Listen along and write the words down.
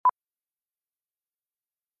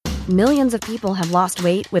Millions of people have lost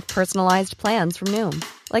weight with personalized plans from Noom.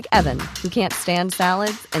 Like Evan, who can't stand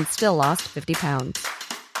salads and still lost 50 pounds.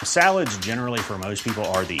 Salads generally for most people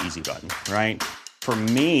are the easy button, right? For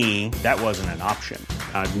me, that wasn't an option.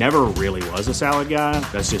 I never really was a salad guy.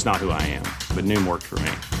 That's just not who I am. But Noom worked for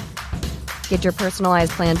me. Get your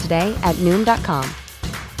personalized plan today at Noom.com.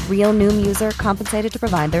 Real Noom user compensated to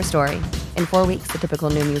provide their story. In 4 weeks, the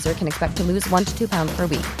typical Noom user can expect to lose 1 to 2 pounds per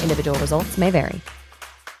week. Individual results may vary.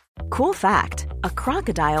 Cool fact, a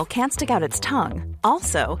crocodile can't stick out its tongue.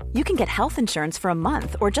 Also, you can get health insurance for a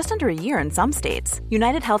month or just under a year in some states.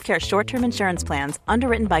 United Healthcare short-term insurance plans,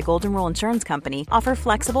 underwritten by Golden Rule Insurance Company, offer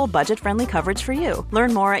flexible, budget-friendly coverage for you.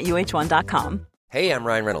 Learn more at uh1.com. Hey, I'm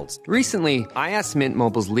Ryan Reynolds. Recently, I asked Mint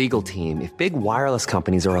Mobile's legal team if big wireless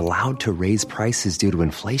companies are allowed to raise prices due to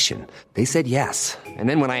inflation. They said yes. And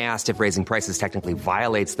then when I asked if raising prices technically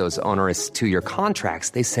violates those onerous two-year contracts,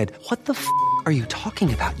 they said, "What the f*** are you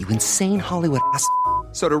talking about, you insane Hollywood ass?"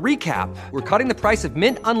 So to recap, we're cutting the price of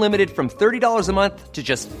Mint Unlimited from $30 a month to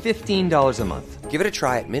just $15 a month. Give it a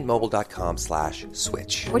try at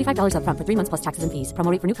mintmobile.com/switch. $45 up front for 3 months plus taxes and fees.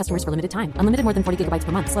 Promo rate for new customers for limited time. Unlimited more than 40 gigabytes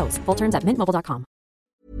per month. Slows full terms at mintmobile.com.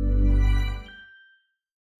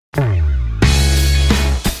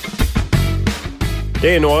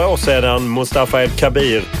 Det är några år sedan Mustafa El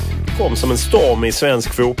Kabir kom som en storm i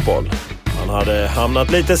svensk fotboll. Han hade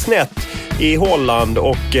hamnat lite snett i Holland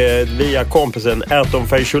och via kompisen Erton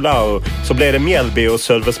Feijolau så blev det Mjällby och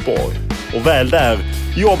Sölvesborg. Och väl där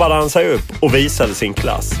jobbade han sig upp och visade sin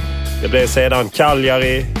klass. Det blev sedan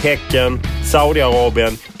Cagliari, Häcken,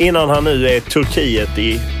 Saudiarabien innan han nu är Turkiet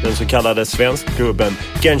i den så kallade svenskklubben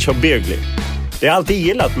Gençlerbirliği. Det är alltid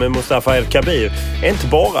gillat med Mustafa El Kabir är inte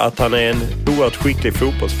bara att han är en oerhört skicklig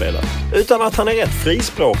fotbollsspelare utan att han är rätt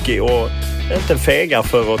frispråkig och inte fegar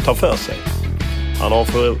för att ta för sig. Han har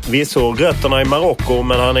förvisso rötterna i Marocko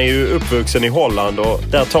men han är ju uppvuxen i Holland och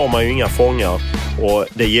där tar man ju inga fångar och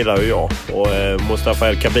det gillar ju jag. Och Mustafa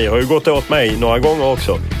El Kabir har ju gått åt mig några gånger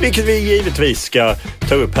också, vilket vi givetvis ska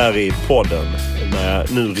ta upp här i podden när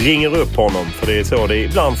jag nu ringer upp honom, för det är så det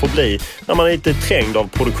ibland får bli när man är lite trängd av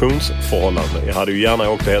produktionsförhållanden. Jag hade ju gärna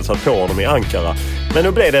åkt och hälsat på honom i Ankara, men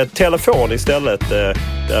nu blev det telefon istället där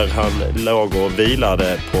han låg och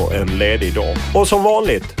vilade på en ledig dag. Och som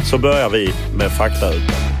vanligt så börjar vi med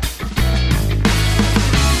faktarutan.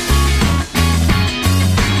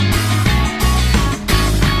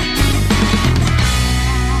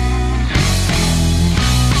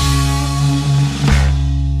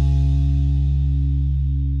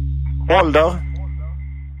 Ålder?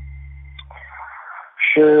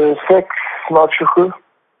 26, snart 27.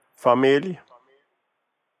 Familj?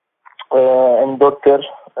 En dotter,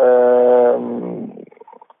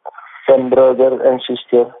 5 bröder, en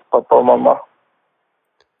syster, pappa och mamma.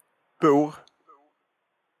 Bor?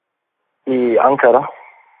 I Ankara.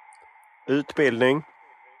 Utbildning?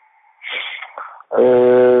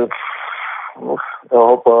 Jag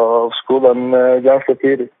hoppade av skolan ganska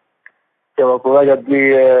tidigt. Jag var på väg att bli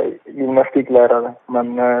gymnastiklärare,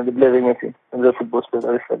 men det blev ingenting. Jag blev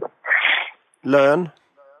fotbollsspelare istället. Lön?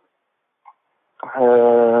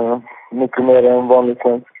 Mycket mer än vanligt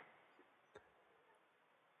svensk.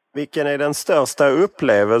 Vilken är den största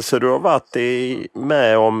upplevelse du har varit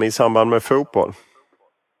med om i samband med fotboll?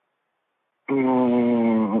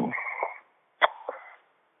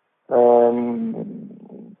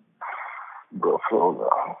 Bra fråga.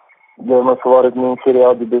 Det måste ha varit min Serie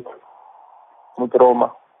A-debut mot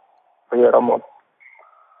Roma och göra mål.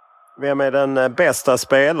 Vem är den bästa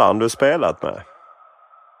spelaren du spelat med?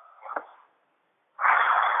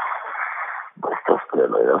 Bästa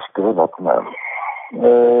spelare jag spelat med?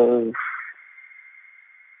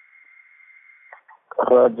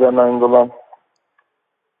 Raja Nainggolan.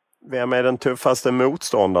 Vem är den tuffaste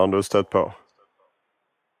motståndaren du stött på?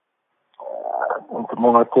 Inte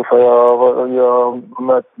många tuffa jag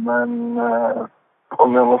mött, men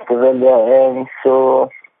om jag måste välja en så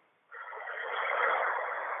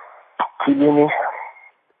Chiellini.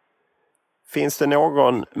 Finns det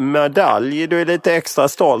någon medalj du är lite extra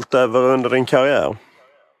stolt över under din karriär?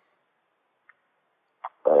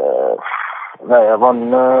 Nej, jag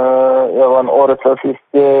vann årets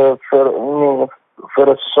assist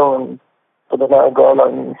förra säsongen på den här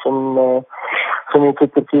galan som gick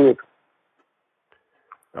till Turkiet.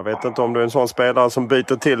 Jag vet inte om du är en sån spelare som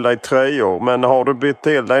byter till dig tröjor, men har du bytt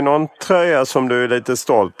till dig någon tröja som du är lite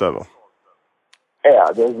stolt över?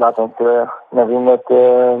 Ja, det är klart att när vi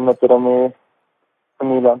mötte dem i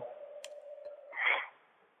Milan.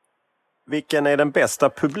 Vilken är den bästa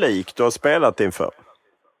publik du har spelat inför?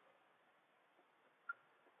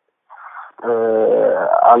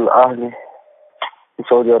 Al-Ahli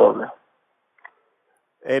Saudiarabien.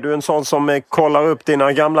 Är du en sån som kollar upp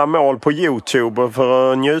dina gamla mål på YouTube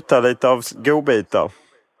för att njuta lite av godbitar?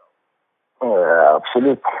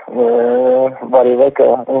 Absolut. Varje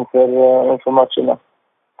vecka inför matcherna.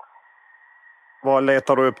 Vad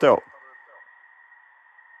letar du upp då?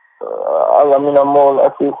 Alla mina mål,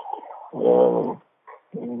 assist.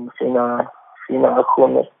 Fina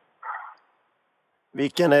aktioner.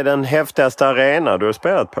 Vilken är den häftigaste arena du har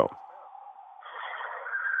spelat på?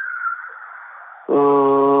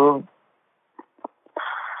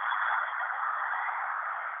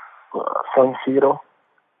 San Siro.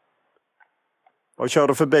 Vad kör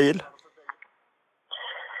du för bil?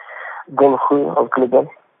 Golf 7 av klubben.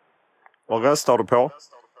 Vad röstar du på?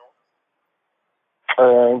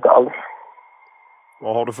 Inte alls.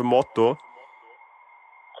 Vad har du för motto?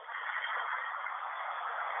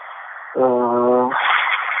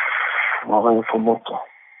 Vad har jag för motto?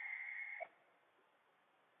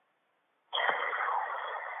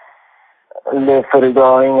 Lev för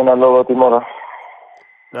idag, ingen har lovat imorgon.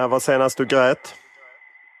 När var senast du grät?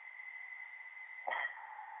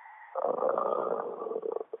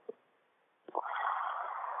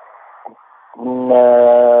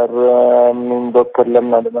 När min dotter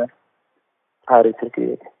lämnade mig här i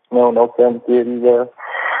Turkiet. När hon åkte hem till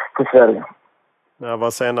Sverige. När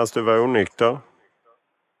var senast du var onykter?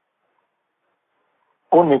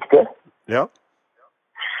 Onykter? Ja.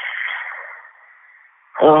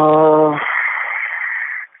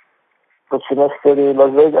 På semester i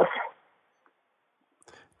Las Vegas.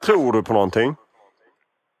 Tror du på någonting?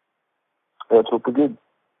 Jag tror på Gud.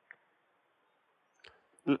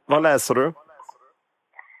 Vad läser du?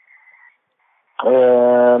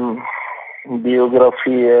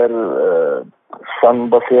 Biografier,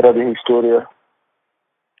 sannbaserade historier.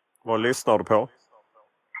 Vad lyssnar du på?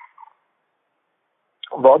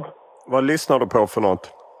 Vad? Vad lyssnar du på för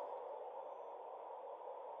något?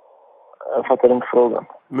 Jag fattar inte frågan.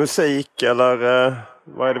 Musik eller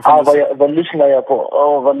vad är det för musik? Vad lyssnar jag på?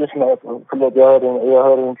 Vad lyssnar jag på? Förlåt, jag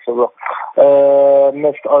hör inte så bra.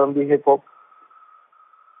 Mest R&B hiphop.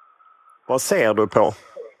 Vad ser du på?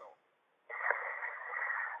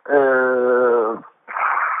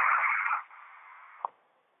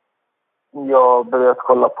 Jag har börjat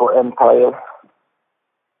kolla på Empire.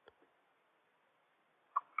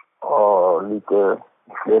 Och lite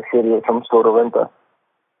fler serier som står och väntar.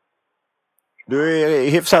 Du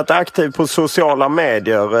är hyfsat aktiv på sociala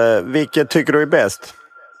medier. Vilket tycker du är bäst?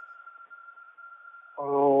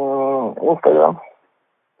 Instagram.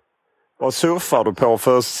 Vad surfar du på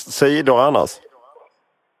för sidor annars?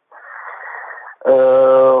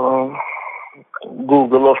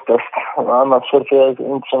 Google oftast. Annars surfar jag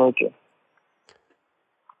inte så mycket.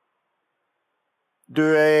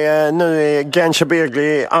 Du är nu i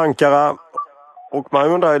Gençlerbirliği i Ankara och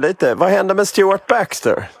man undrar ju lite, vad hände med Stuart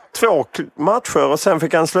Baxter? 2 matcher och sen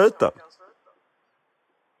fick han sluta.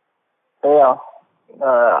 Ja,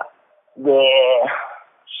 det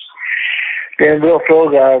är en bra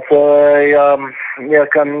fråga. Så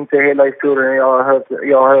jag kan inte hela historien. Jag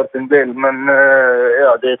har hört en del, men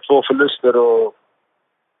ja, det är 2 förluster och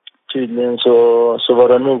tydligen så var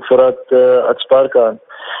det nog för att sparka.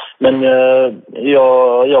 Men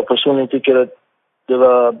jag personligen tycker att det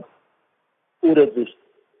var orättvist.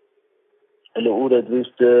 Eller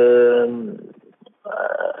orättvist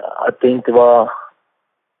att det inte var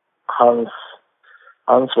hans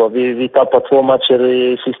ansvar. Vi tappade 2 matcher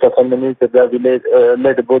i sista 5 minuter där vi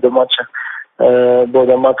ledde båda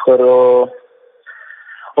matcher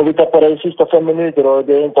och vi tappade i sista 5 minuter och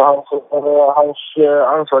det är inte hans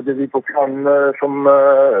ansvar. Det är vi på plan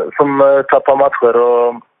som tappar matcher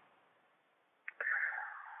och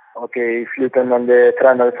okej, i slutändan det är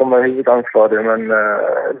tränare som har huvudansvaret, men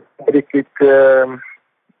riktigt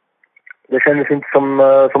det kändes inte som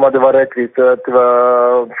att det var rättvist, att det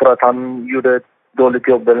var för att han gjorde ett dåligt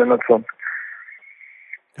jobb eller något sånt.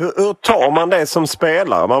 Hur tar man det som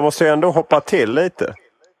spelare? Man måste ju ändå hoppa till lite.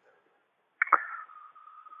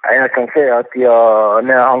 Jag kan säga att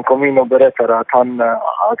när han kom in och berättade att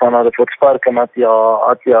han hade fått sparken, att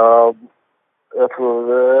jag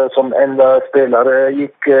tror som enda spelare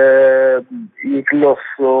gick loss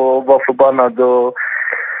och var förbannad och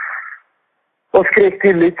skrek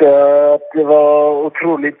till lite. Att det var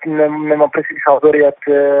otroligt när man precis har börjat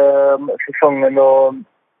säsongen och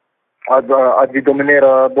att vi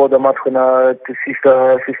dominerar båda matcherna till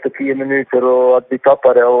sista 10 minuter och att vi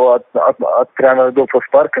tappade och att tränare då får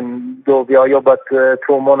sparken. Då vi har jobbat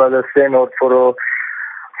 2 månader senare för att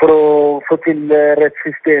få till rätt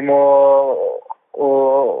system och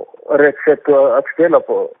rätt sätt att spela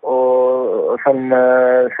på. Och sen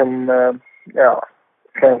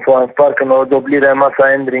Sen får han sparken och då blir det en massa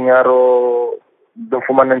ändringar och då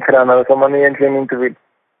får man en tränare som man egentligen inte vill.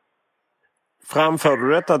 Framför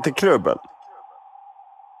du detta till klubben?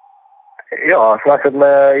 Jag har snackat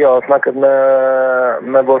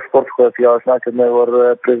med vår sportchef, jag har snackat med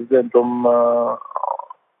vår president om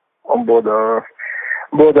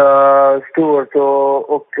båda Stuart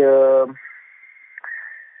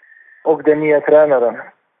och den nya tränaren.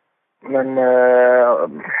 Men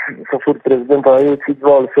så fort presidenten har gjort sitt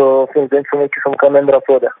val så finns det inte så mycket som kan ändra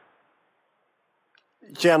på det.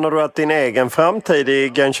 Känner du att din egen framtid i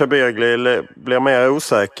Gençlerbirliği blir mer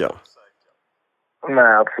osäker?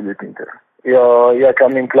 Nej, absolut inte. Jag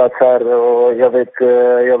kan min plats här och jag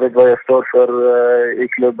vet vad jag står för i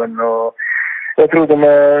klubben. Och jag tror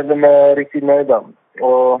de är riktigt nöjda.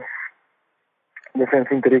 Och det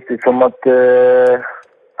känns inte riktigt som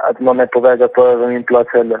att man är på väg att ta över min plats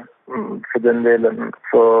heller. För den delen.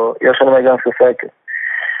 Så jag känner mig ganska säker.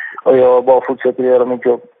 Och jag bara fortsätter göra mitt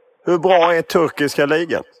jobb. Hur bra är turkiska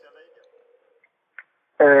ligan?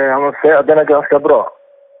 Jag måste säga att den är ganska bra.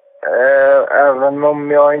 Även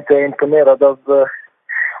om jag inte är imponerad av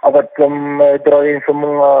att de drar in så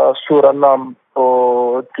många stora namn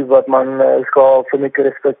och typ att man ska ha för mycket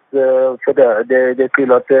respekt för det. Det är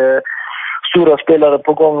kul att det är stora spelare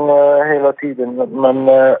på gång hela tiden. Men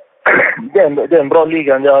det är en bra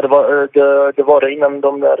liga. Det var det innan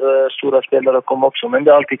de där stora spelare kom också. Men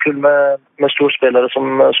det är alltid kul med storspelare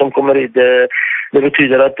som kommer hit. Det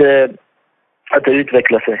betyder att det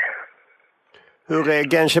utvecklar sig. Hur är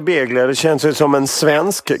Gençlerbirliği? Det känns ju som en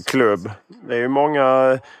svensk klubb. Det är ju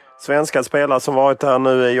många svenska spelare som varit här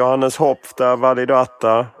nu. Johannes Hofta, Valid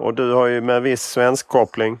Atta och du har ju med viss svensk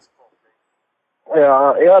koppling.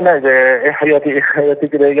 Jag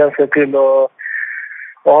tycker det är ganska kul att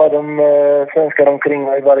ha de svenskar omkring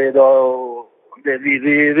mig varje dag. Och vi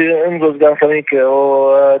umgås ganska mycket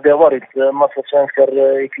och det har varit en massa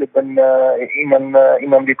svenskar i klubben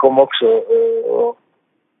innan vi kom också.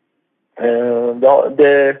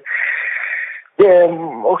 Det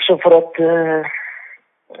är också för att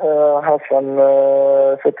Hassan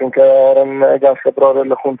Setinka har en ganska bra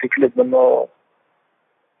relation till klubben och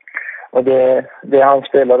det är hans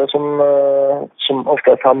spelare som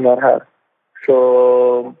oftast hamnar här.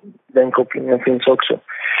 Så den kopplingen finns också.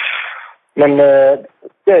 Men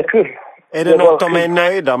det är kul. Är det något de är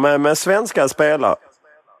nöjda med svenska spelare?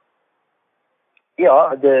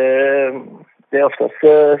 Ja, det är oftast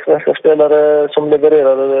svenska spelare som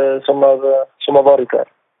levererar som har varit här.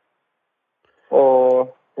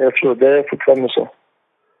 Och jag tror det är fortfarande så.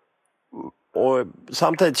 Och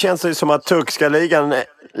samtidigt känns det som att turkiska ligan är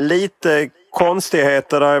lite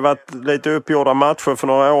konstigheter. Det har ju varit lite uppgjorda matcher för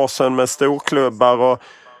några år sedan med storklubbar och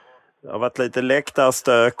det har varit lite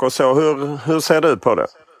läktarstök och så. Hur ser du på det?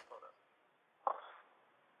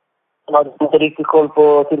 Jag hade inte riktigt koll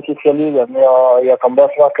på turkiska ligan. Jag kan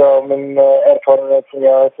bara snacka om min erfarenhet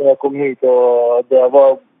sen jag kom hit och det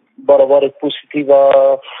har bara varit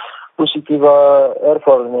positiva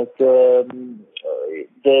erfarenheter.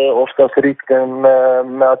 Det är oftast risken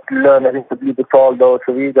med att löner inte blir betalda och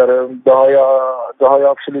så vidare. Det har jag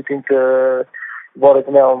absolut inte varit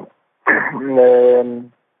med om.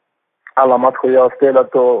 Alla matcher jag har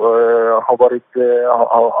spelat och har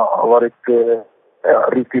varit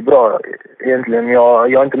riktigt bra egentligen.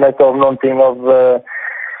 Jag har inte märkt av någonting av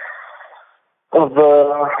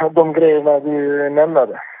de grejerna du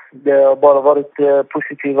nämnde. Det har bara varit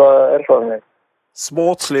positiva erfarenheter.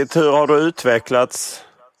 Sportsligt, hur har du utvecklats?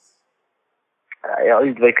 Jag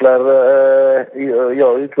utvecklar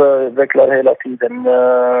hela tiden.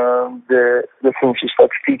 Det finns ju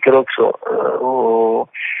statistiker också. Och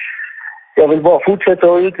jag vill bara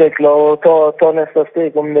fortsätta att utveckla och ta nästa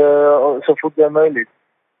steg så fort det är möjligt.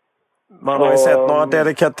 Man har ju sett några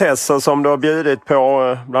delikatesser som du har bjudit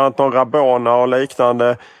på, bland annat någon Rabona och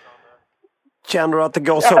liknande. Känner du att det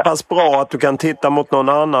går så pass bra att du kan titta mot någon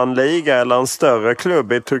annan liga eller en större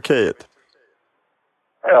klubb i Turkiet?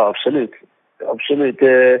 Ja, absolut.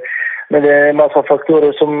 Men det är en massa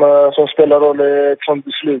faktorer som spelar roll i ett sånt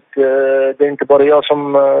beslut. Det är inte bara jag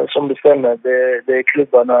som bestämmer. Det är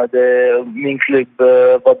klubbarna, det är min klubb,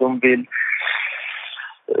 vad de vill.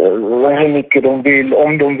 Hur mycket de vill,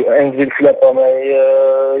 om de ens vill släppa mig.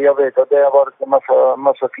 Jag vet att det har varit en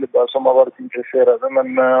massa klubbar som har varit intresserade.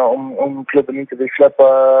 Men om klubben inte vill släppa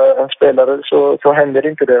en spelare så händer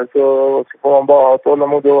inte det. Så får man bara ha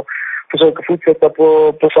tålamod och försöka fortsätta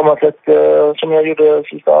på samma sätt som jag gjorde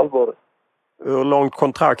sista halvåret. Hur långt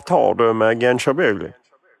kontrakt har du med Gençlerbirliği?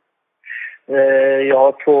 Jag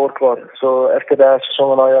har 2 år kvar. Så efter den här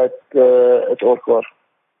säsongen har jag ett år kvar.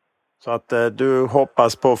 Så att du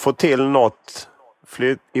hoppas på att få till något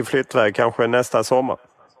i flyttväg kanske nästa sommar?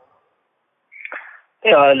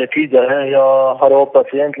 Ja, eller tidigare. Jag har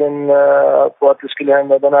hoppats egentligen på att det skulle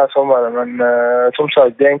hända den här sommaren. Men som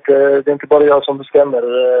sagt, det är inte bara jag som bestämmer.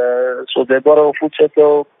 Så det är bara att fortsätta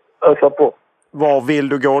och ösa på. Var vill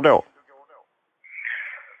du gå då?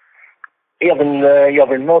 Jag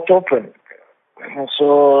vill nå toppen.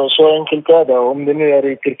 Så enkelt är det. Om det nu är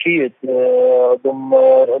i Turkiet,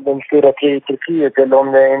 de stora tre i Turkiet, eller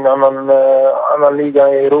om det är en annan liga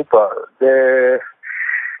i Europa.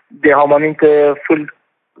 Det har man inte full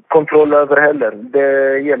kontroll över heller.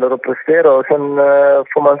 Det gäller att prestera och sen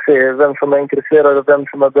får man se vem som är intresserad och vem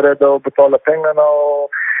som är beredd att betala pengarna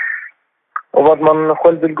och vart man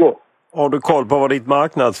själv vill gå. Har du koll på vad ditt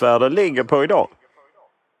marknadsvärde ligger på idag?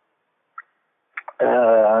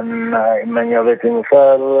 Nej, men jag vet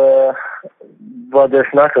ungefär vad det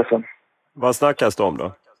snackas om. Vad snackas det om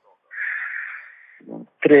då?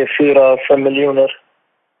 3, 4, 5 miljoner.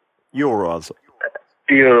 Euro alltså?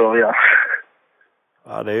 Euro, ja.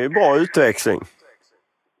 Ja, det är ju bra utväxling.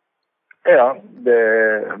 Ja,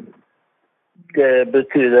 det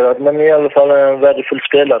betyder att man i alla fall är en värdefull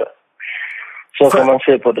spelare. Så kan man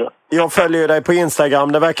se på det. Jag följer dig på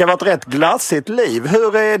Instagram. Det verkar vara ett rätt glassigt liv.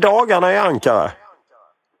 Hur är dagarna i Ankara?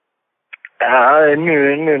 Ja,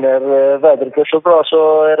 nu när vädret är så bra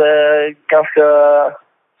så är det ganska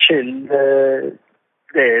chill.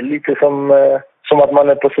 Det är lite som att man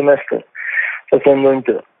är på semester. Fast ändå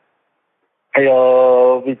inte.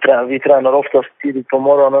 Vi tränar oftast tidigt på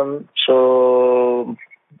morgonen. Så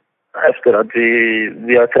efter att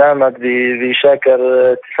vi har tränat, vi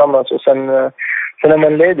käkar tillsammans. Och sen är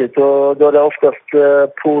man ledigt och då är det oftast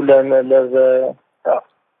poolen eller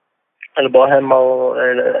bara hemma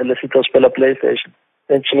eller sitta och spela PlayStation.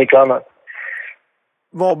 Det är inte så mycket annat.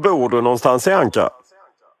 Var bor du någonstans i Ankara?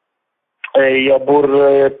 Jag bor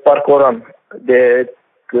i Parkoran. Det är ett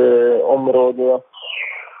område.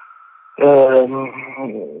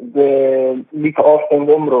 Det är lite avstängd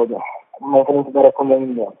område. Man kan inte bara komma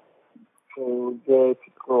in där. Så det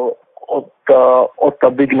är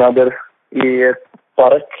åtta byggnader i ett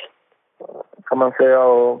park, kan man säga.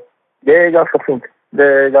 Och det är ganska fint. Det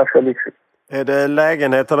är ganska lyxigt. Är det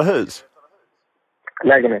lägenhet eller hus?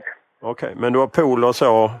 Lägenhet. Okej, men du har pool och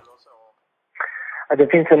så? Ja, det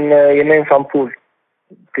finns en gemensam pool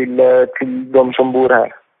till de som bor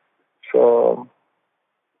här. Så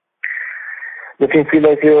det finns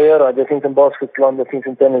tillräckligt att göra. Det finns en basketplan, det finns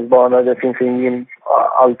en tennisbana, det finns en gym.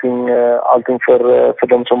 Allting för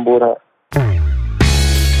de som bor här.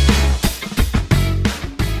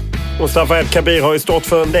 Mustafa El Kabir har ju stått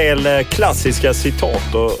för en del klassiska citat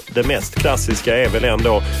och det mest klassiska är väl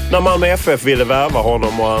ändå när Malmö FF ville värva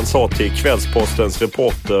honom och han sa till Kvällspostens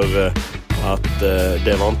reporter att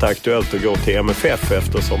det var inte aktuellt att gå till MFF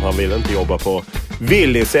eftersom han ville inte jobba på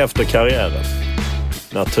Willys efter karriären.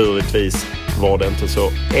 Naturligtvis var det inte så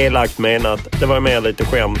elakt menat. Det var mer lite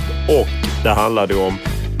skämt och det handlade om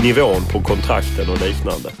nivån på kontrakten och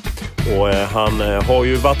liknande. Och han har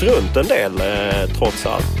ju varit runt en del trots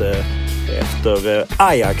allt. Efter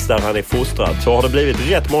Ajax där han är fostrad så har det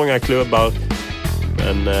blivit rätt många klubbar.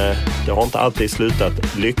 Men det har inte alltid slutat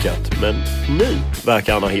lyckat. Men nu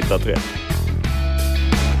verkar han ha hittat rätt.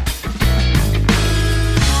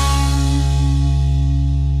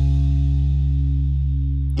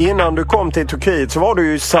 Innan du kom till Turkiet så var du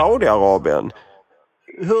ju i Saudiarabien.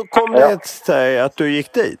 Hur kom det sig att du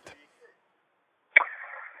gick dit?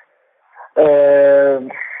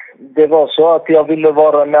 Det var så att jag ville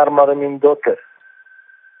vara närmare min dotter.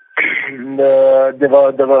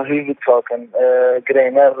 Det var huvudsaken.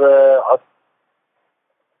 Grejen är att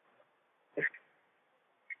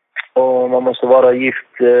och man måste vara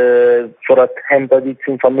gift för att hämta dit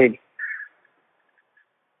sin familj.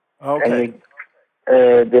 Okay.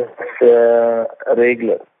 Deras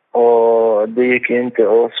regler. Och det gick inte.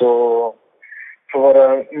 Och så var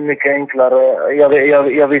det mycket enklare.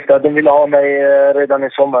 Jag visste att de ville ha mig redan i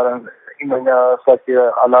sommaren innan jag satt i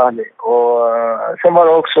Al-Ahli. Och sen var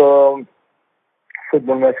det också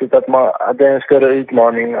fotbollsmässigt att det är en större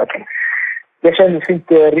utmaning. Att det kändes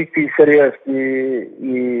inte riktigt seriöst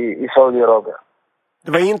i Saudiarabien.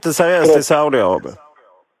 Det var inte seriöst i Saudiarabien?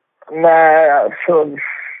 Nej, alltså,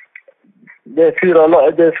 det är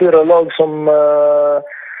fyra lag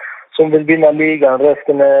som vill vinna ligan.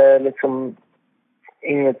 Resten är liksom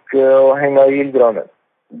inget att hänga i julgranen.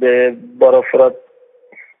 Det är bara för att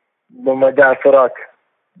de är där för att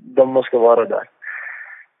de måste vara där.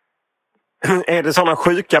 Är det sådana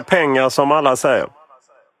sjuka pengar som alla säger?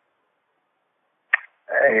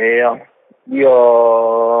 Ja.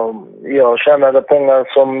 Jag tjänade pengar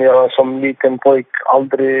som jag som liten pojk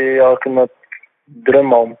aldrig har kunnat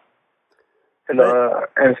drömma om. Eller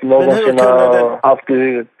ens någonsin ha haft i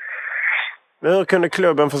huvudet. Men hur kunde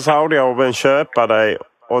klubben för Saudiarabien köpa dig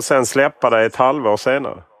och sen släppa dig ett halvår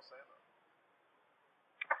senare?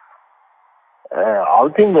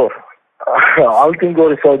 Allting går. Allting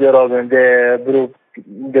går i Saudiarabien.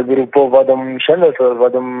 Det beror på vad de känner för,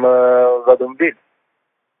 vad de vill.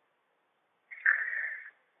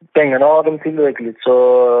 Pengarna har de tillräckligt,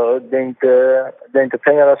 så det är inte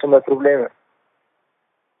pengarna som är problemet.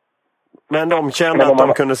 Men de kände att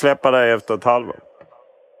de kunde släppa dig efter ett halvår?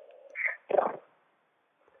 Ja.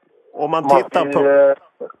 Om man tittar på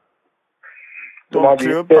de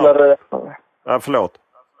klubbar... Ja, förlåt.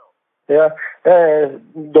 Ja,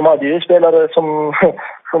 de hade ju spelare som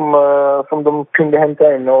de kunde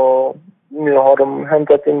hämta in, och nu har de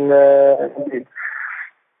hämtat in en bil.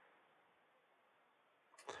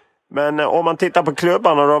 Men om man tittar på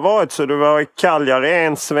klubbarna du har varit, så du var i Cagliari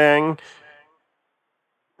en sväng.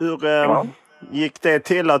 Hur gick det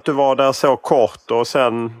till att du var där så kort och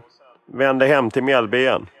sen vände hem till Mjällby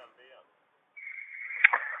igen?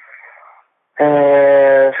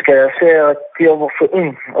 Ska jag säga att jag var för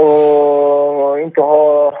ung och inte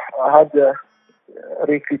hade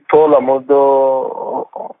riktigt tålamod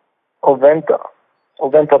och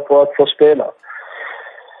vänta på att få spela.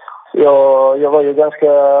 Jag var ju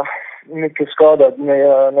ganska mycket skadad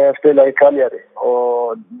när jag spelade i Cagliari,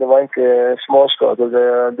 och det var inte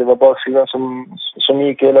småskador. Det var bara sidan som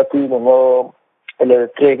gick hela tiden, eller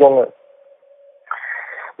 3 gånger.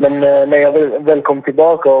 Men när jag väl kom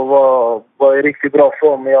tillbaka och var i riktigt bra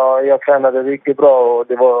form, jag tränade riktigt bra, och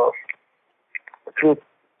det var, jag tror,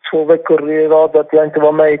 2 veckor i rad att jag inte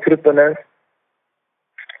var med i truppen ens.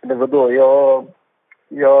 Det var då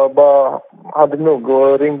jag bara hade nog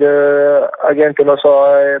och ringde agenten och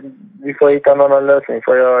sa vi får hitta en annan lösning,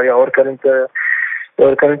 för jag orkar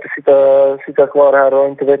inte sitta kvar här och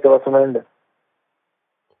inte veta vad som händer.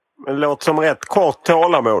 Men det låter som rätt kort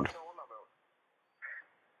tålamod.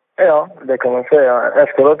 Ja, det kan man säga.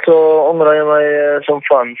 Efteråt så ångrar jag mig som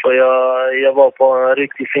fan, för jag var på en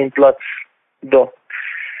riktigt fin plats då.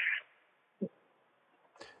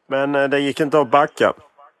 Men det gick inte att backa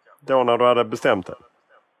då när du hade bestämt det?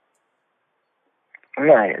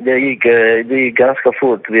 Nej, det gick ganska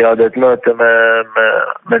fort. Vi hade ett möte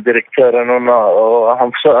med direktören, och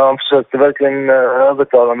han försökte verkligen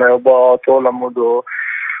övertala mig och bara ha tålamod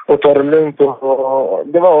och ta det lugnt. Och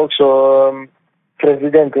det var också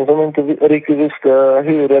presidenten som inte riktigt visste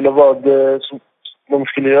hur eller vad de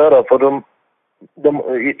skulle göra, för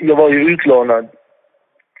jag var ju utlånad.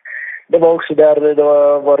 Det var också där det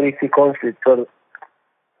var riktigt konstigt, för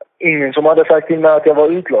ingen som hade sagt till mig att jag var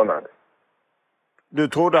utlånad. Du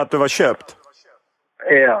trodde att du var köpt?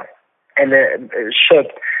 Ja, eller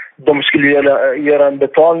köpt. De skulle göra en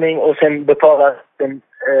betalning och sen betala den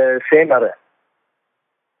senare.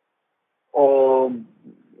 Och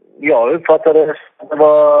jag uppfattade att det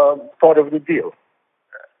var part of the deal.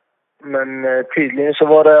 Men tydligen så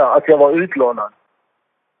var det att jag var utlånad.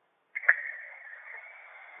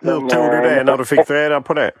 Hur tog du det när du fick reda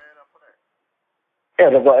på det? Ja,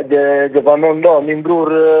 det var någon dag min bror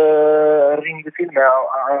ringde till mig,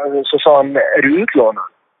 så sa han, är du utlånad?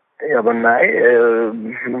 Jag bara, nej,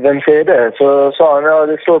 vem säger det? Så sa han, ja,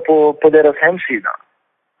 det står på deras hemsida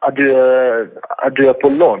att du är på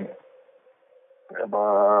lån. Jag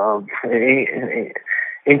bara,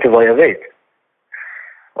 inte vad jag vet.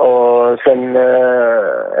 Och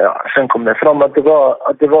sen kom det fram att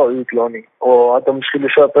det var utlåning, och att de skulle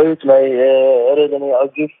köpa ut mig redan i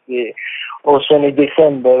augusti och sen i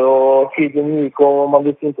december, och tiden gick och man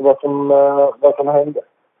visste inte vad som hände.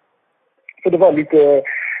 Så det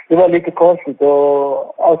var lite konstigt,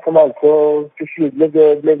 och allt som allt så till slut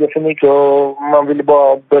blev det för mycket och man ville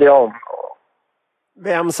bara börja om.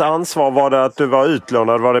 Vems ansvar var det att du var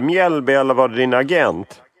utlånad? Var det Mjällby eller var det din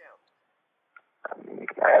agent?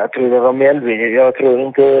 Jag tror det var Mjällby. Jag tror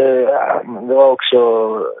inte...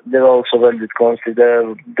 Det var också väldigt konstigt.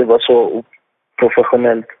 Det var så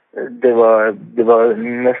professionellt. Det var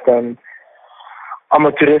nästan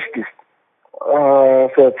amatöristiskt.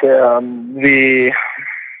 Så att säga.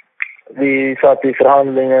 Vi satt i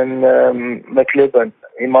förhandlingen med klubben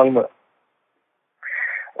i Malmö.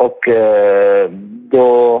 Och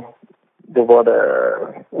då var det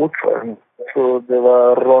ordförande. Så det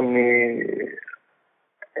var Ronny...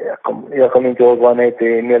 Jag kommer inte ihåg vad han heter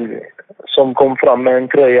i Mjällby, som kom fram med en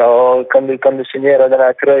tröja och kan du signera den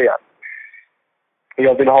här tröjan?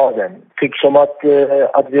 Jag vill ha den. Typ som att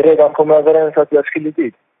vi redan kom överens att jag skulle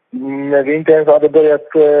dit. När vi inte ens hade börjat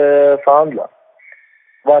förhandla.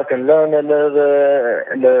 Varken lön eller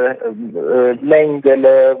längd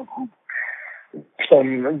eller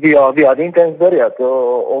liksom, vi hade inte ens börjat.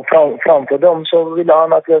 Och framför dem så ville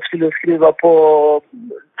han att jag skulle skriva på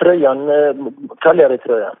tröjan,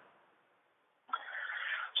 Cagliari-tröjan.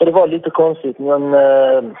 Så det var lite konstigt, men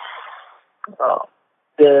ja,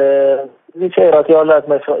 vi säger att jag har lärt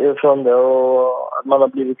mig från det och att man har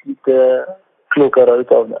blivit lite klokare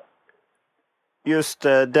utav det. Just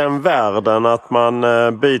den världen att man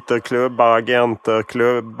byter klubbar, agenter,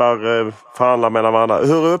 klubbar, förhandlar mellan varandra.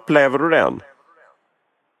 Hur upplever du den?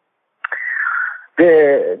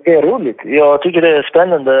 Det är roligt. Jag tycker det är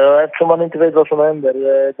spännande eftersom man inte vet vad som händer.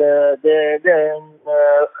 Det är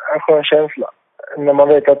en skön känsla. När man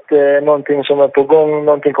vet att det är någonting som är på gång,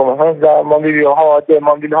 någonting kommer hända. Man vill ju ha det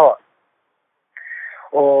man vill ha.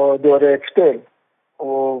 Och då är det ett spel.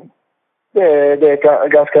 Och det är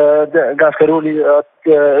ganska roligt att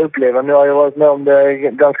uppleva. Nu har jag varit med om det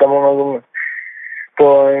ganska många gånger på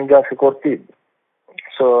en ganska kort tid.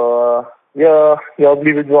 Så jag har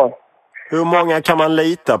blivit van. Hur många kan man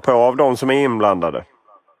lita på av de som är inblandade?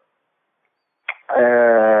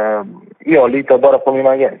 Jag litar bara på min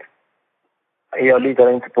agent. Jag litar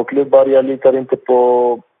inte på klubbar, jag litar inte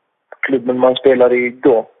på klubben man spelar i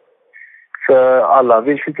då. För alla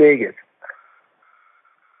vill sitt eget.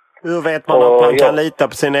 Hur vet man att man kan lita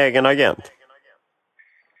på sin egen agent?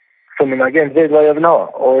 För min agent vet vad jag vill ha.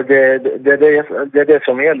 Och det är det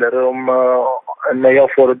som gäller. När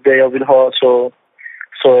jag får det jag vill ha så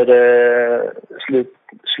är det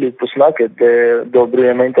slut på snacket. Då bryr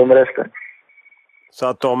jag mig inte om resten. Så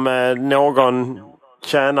att om någon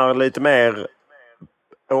tjänar lite mer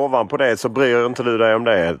ovanpå det så bryr inte du dig om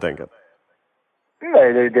det helt enkelt?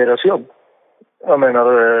 Nej, det är deras jobb. Jag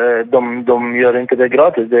menar, de gör inte det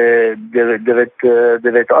gratis.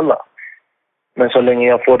 Det vet alla. Men så länge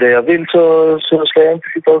jag får det jag vill så ska jag inte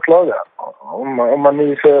sitta och klaga. Om man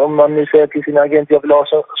nu säger till sin agent jag vill ha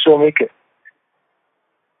så mycket.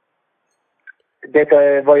 Detta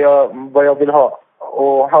är vad jag vill ha.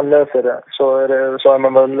 Och han löser det. Så är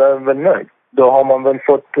man väl nöjd. Då har man väl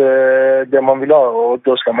fått det man vill ha. Och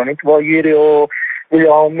då ska man inte vara girig och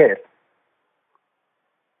vilja ha mer.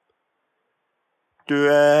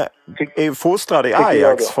 Du är fostrad i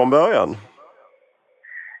Ajax från början.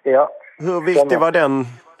 Ja. Hur viktig var den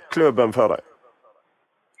klubben för dig?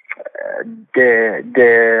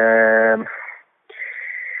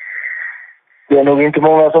 Det är nog inte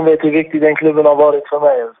många som vet hur viktig den klubben har varit för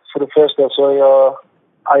mig. För det första så är jag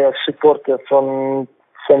Ajax-supporter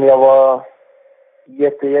sen jag var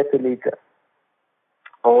jätteliten.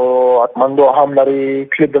 Och att man då hamnar i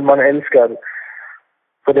klubben man älskar.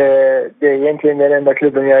 För det är egentligen den enda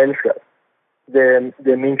klubben jag älskar.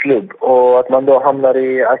 Det är min klubb. Och att man då hamnar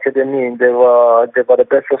i akademin, det var det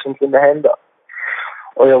bästa som kunde hända.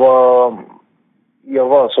 Och jag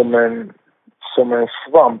var som en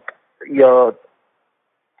svamp. Jag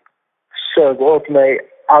sög åt mig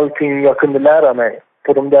allting jag kunde lära mig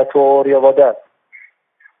på de där 2 år jag var där.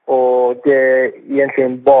 Och det är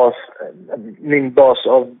egentligen min bas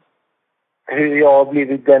av hur jag har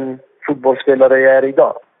blivit den fotbollsspelare jag är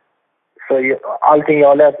idag. För allting jag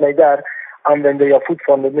har lärt mig där använder jag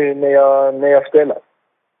fortfarande nu när jag spelar.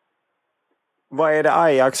 Vad är det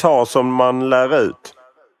Ajax har som man lär ut?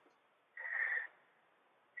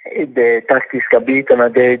 Det är taktiska bitarna,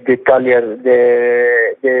 det är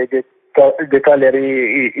detaljer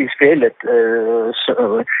i spelet.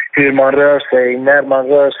 Hur man rör sig, när man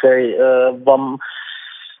rör sig,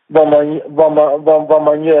 vad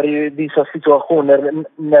man gör i vissa situationer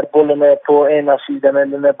när bollen är på ena sidan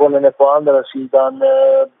eller när bollen är på andra sidan.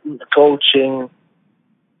 Coaching,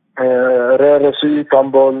 rörelse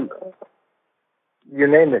utan boll. You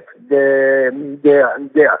name it. Det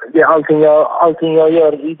är allting jag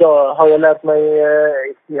gör idag har jag lärt mig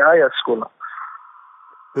i Ajax-skolan.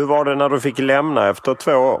 Hur var det när du fick lämna efter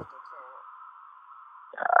 2 år?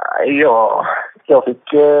 Ja,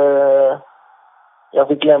 jag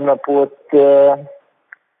fick lämna på ett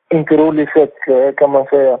inte roligt sätt kan man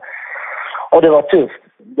säga. Och det var tufft.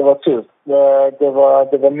 Det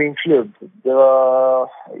var min klubb. Det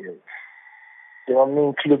var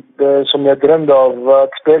min klubb som jag drömde av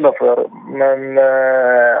att spela för. Men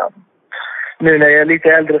nu när jag är lite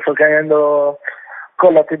äldre så kan jag ändå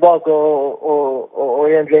kolla tillbaka och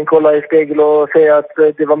egentligen kolla i spegel och säga att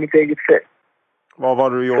det var mitt eget fel. Vad var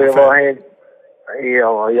det du gjorde fel?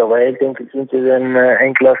 Jag var helt enkelt inte den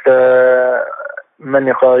enklaste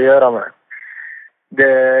människa att göra med.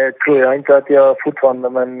 Det tror jag inte att jag fortfarande,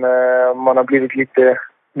 men man har blivit lite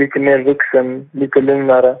mer vuxen, lite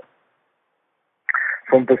lugnare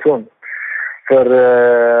som person. För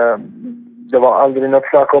det var aldrig något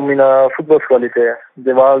snack om mina fotbollskvaliteter.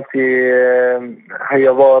 Det var alltid hur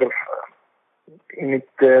jag var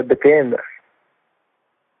beteende.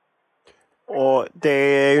 Och det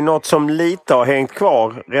är ju något som lite har hängt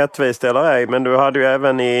kvar, rättvist eller ej. Men du hade ju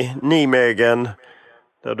även i Nijmegen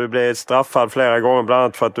där du blev straffad flera gånger, bland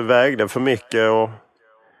annat för att du vägde för mycket. Och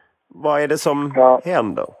vad är det som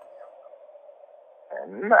händer?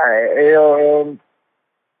 Nej,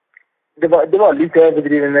 det var lite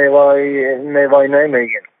överdrivet när jag var i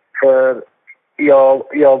Nijmegen. För jag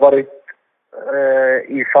har varit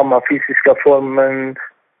i samma fysiska form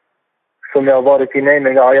som jag har varit i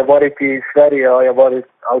Nijmegen. Jag har varit i Sverige, jag har varit,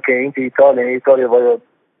 inte i Italien. I Italien var jag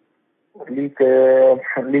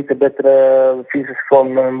lite bättre fysisk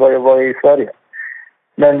form än vad jag var i Sverige.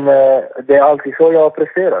 Men det är alltid så jag har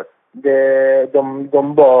presterat. Det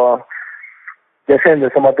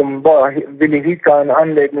kändes som att de bara ville hitta en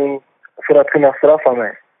anledning för att kunna straffa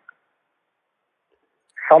mig.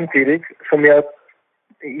 Samtidigt som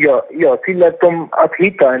jag tillät dem att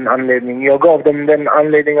hitta en anledning. Jag gav dem den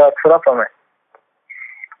anledningen att straffa mig.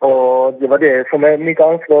 Och det var det som är mitt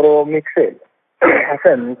ansvar och mitt fel.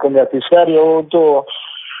 Sen kom jag till Sverige och då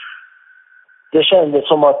det kändes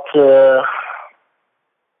som att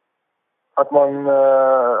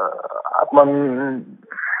man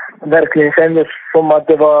verkligen kändes som att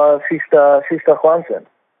det var sista chansen.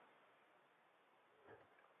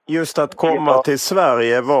 Just att komma till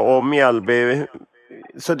Sverige och Mjällby,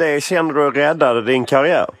 så det kände du räddade din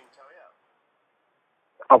karriär?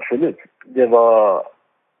 Absolut. Det var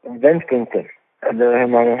vändpunkten. Eller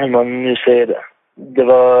hur man nu säger det. Det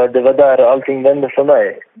var där allting vände för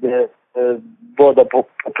mig. Både på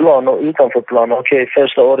plan och utanför plan. Okej,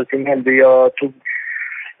 första året i Mjällby jag tog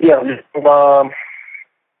många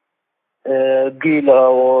gula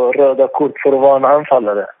och röda kort för att vara en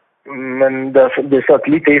anfallare. Men det satt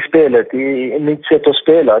lite i spelet, i mitt sätt att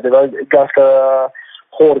spela. Det var ganska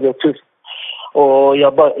hård och tufft. Och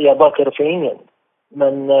jag backade för ingen.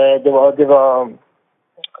 Men det var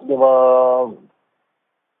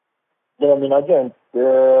min agent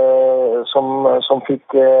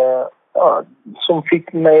som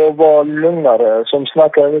fick mig att vara lugnare, som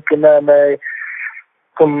snackade mycket med mig,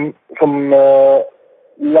 som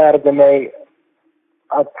lärde mig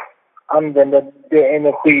att använda det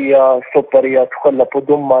energi jag stoppar i att skälla på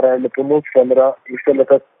domare eller på motståndare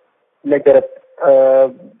istället att lägga det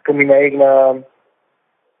på mina egna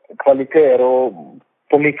kvaliteter och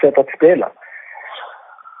på mitt sätt att spela.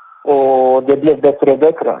 Och det blev bättre och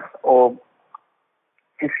bättre. Och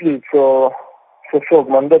till slut så såg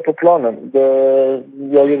man det på planen.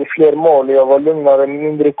 Jag gjorde fler mål, jag var lugnare,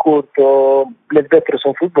 mindre kort och blev bättre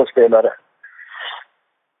som fotbollsspelare.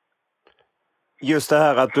 Just det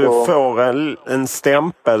här att du får en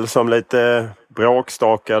stämpel som lite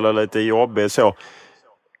bråkstak eller lite jobbig så.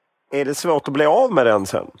 Är det svårt att bli av med den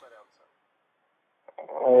sen?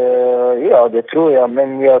 Ja, det tror jag.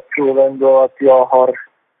 Men jag tror ändå att jag har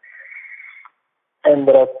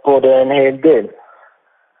ändrat på det en hel del.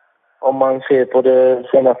 Om man ser på de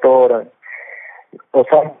senaste åren. Och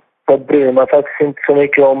samtidigt bryr man faktiskt inte så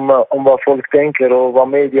mycket om vad folk tänker och vad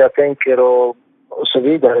media tänker och så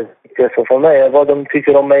vidare. Så för mig är vad de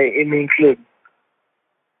tycker om mig i min klubb.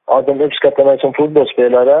 Att de uppskattar mig som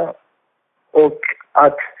fotbollsspelare. Och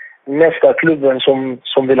att nästa klubben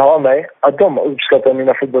som vill ha mig, att de uppskattar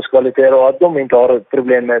mina fotbollskvaliteter och att de inte har ett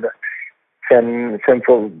problem med det. Sen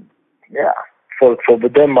får folk får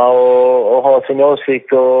bedöma och ha sin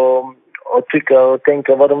åsikt och tycka och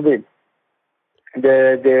tänka vad de vill.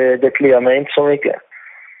 Det kliar mig inte så mycket.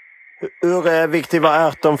 Hur viktig var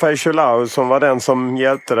Erton Feijulau som var den som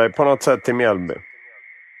hjälpte dig på något sätt i Mjällby?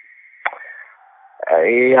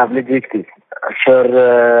 Jävligt viktigt. För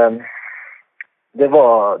det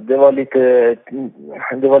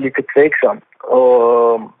var lite tveksamt.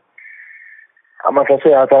 Och man kan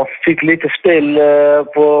säga att han fick lite spel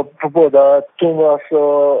på båda Thomas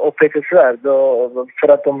och Peter Svärd för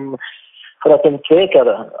att de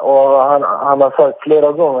tvekade. Och han har sagt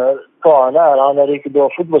flera gånger han är en riktigt bra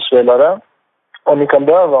fotbollsspelare och ni kan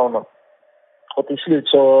behöva honom. Och till slut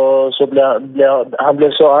så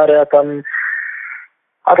blev så arg att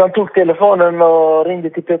han tog telefonen och ringde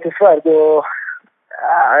till Peter Svärd och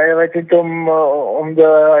jag vet inte om det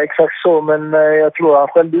är exakt så, men jag tror han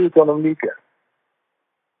skällde ut honom lite.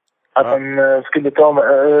 Att han skulle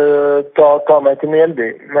ta mig till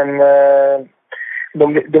Mjällby. Men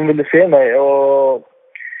de ville se mig och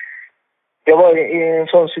jag var i en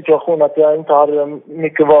sån situation att jag inte hade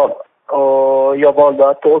mycket val. Och jag valde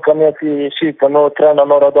att åka ner till Cypern och träna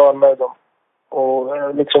några dagar med dem.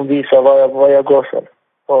 Och liksom visa vad jag går för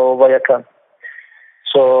och vad jag kan.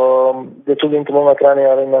 Så det tog inte många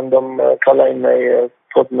träningar innan de kallade in mig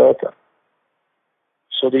på ett möte.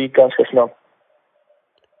 Så det gick ganska snabbt.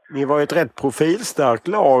 Ni var ju ett rätt profilstarkt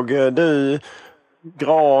lag. Du,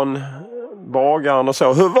 Gran, Bagaren och så.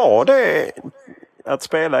 Hur var det att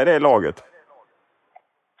spela i det laget?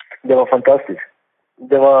 Det var fantastiskt.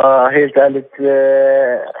 Det var helt ärligt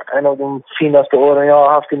en av de finaste åren jag har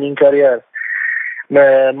haft i min karriär.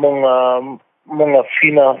 Med många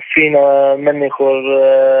fina människor,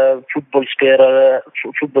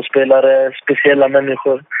 fotbollsspelare, speciella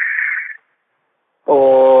människor.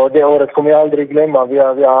 Och det året kommer jag aldrig glömma. Vi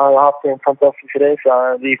har haft en fantastisk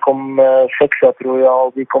resa. Vi kom sexa tror jag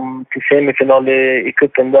och vi kom till semifinal i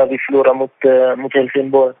cupen där vi förlorade mot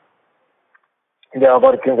Helsingborg. Det har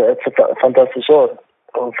varit ett fantastiskt år.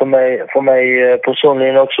 Och för mig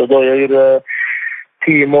personligen också. Då jag gjorde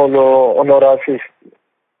 10 mål och några assist.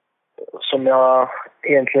 Som jag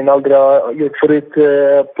egentligen aldrig har gjort förut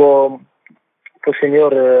på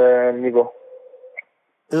seniornivå.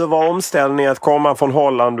 Hur var omställningen att komma från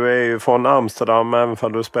Holland? Du är ju från Amsterdam, även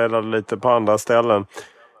om du spelade lite på andra ställen.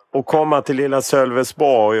 Och komma till lilla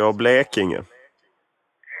Sölvesborg och Blekinge.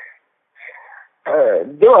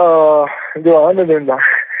 Det var annorlunda.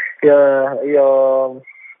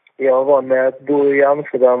 Jag var med att bo i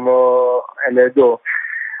Amsterdam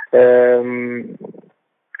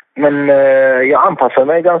men jag anpassade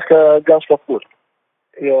mig ganska fort.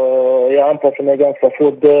 Jag anpassade mig ganska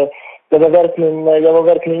fort. Jag var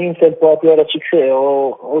verkligen inställd på att göra succé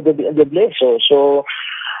och det blev så. Så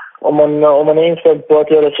om man är inställd på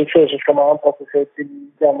att göra succé så ska man anpassa sig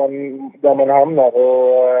till där man hamnar.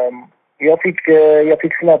 Och jag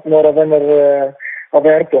fick snabbt några vänner av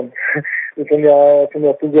Erton. Som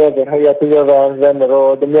jag tog över. Jag tog över hans vänner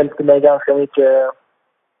och de hjälpte mig ganska mycket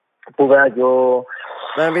på väg.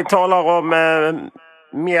 Men vi talar om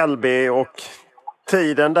Mjällby och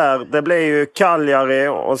tiden där. Det blev ju Cagliari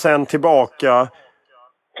och sen tillbaka.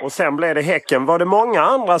 Och sen blev det Häcken. Var det många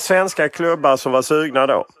andra svenska klubbar som var sugna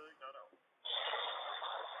då?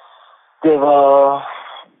 Det var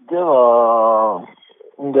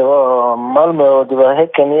Malmö och det var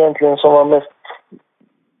Häcken egentligen som var mest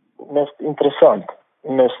intressant.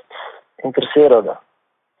 Mest intresserade,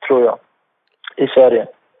 tror jag, i Sverige.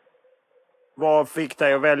 Vad fick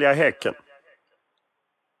dig att välja Häcken?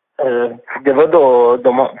 Det var då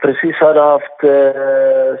de precis hade haft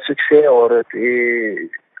succéåret i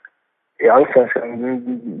Allsvenskan.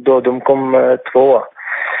 Då de kom tvåa.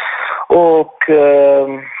 Och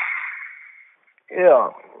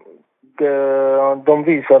de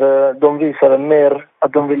visade mer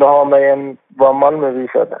att de ville ha mig än vad Malmö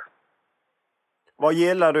visade. Vad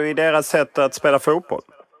gillar du i deras sätt att spela fotboll?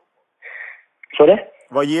 Så det?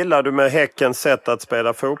 Vad gillar du med Häckens sätt att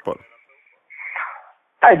spela fotboll?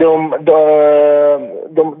 Nej, de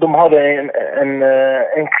hade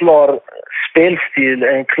en klar spelstil,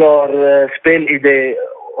 en klar spelidé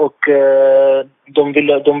och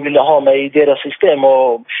de ville ha mig i deras system.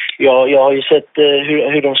 Och jag har ju sett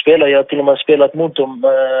hur de spelar. Jag har till och med spelat mot dem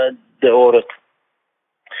det året.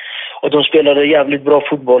 Och de spelade jävligt bra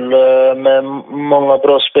fotboll med många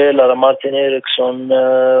bra spelare. Martin Eriksson,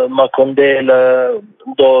 Makondele,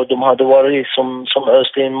 då de hade varit som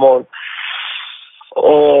öste in mål.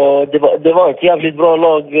 Och det var ett jävligt bra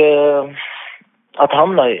lag att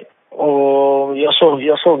hamna i. Och jag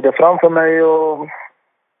såg det framför mig och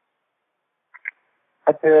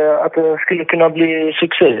att det skulle kunna bli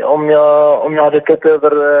succé om jag hade tagit över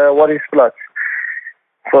Waris plats.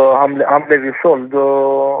 Så han blev ju såld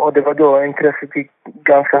och det var då intresset gick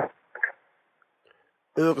ganska.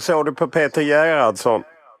 Hur såg du på Peter Gerhardsson?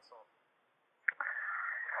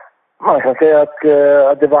 Man kan säga att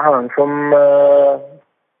det var han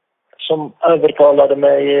som övertalade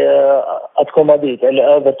mig att komma dit. Eller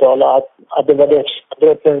övertala att det var det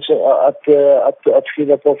att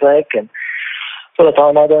skriva på för Häcken. För att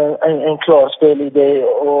han hade en klar spelidé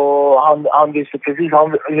och han visste precis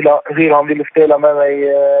hur han ville spela med mig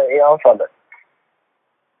i anfallet.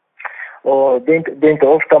 Och det är inte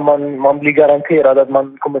ofta man blir garanterad att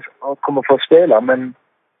man kommer få spela, men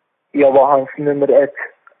jag var hans nummer 1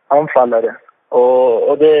 anfallare.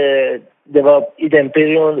 Och det var i den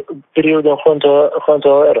perioden skönt att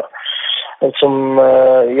höra. Eftersom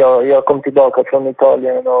jag kom tillbaka från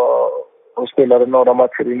Italien och spelade några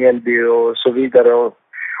matcher i Mjällby och så vidare. Och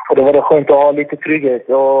då var det skönt att ha lite trygghet.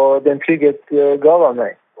 Och den trygghet gav han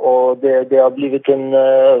mig. Och det har blivit en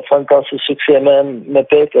fantastisk succé med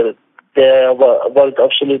Peter. Det har varit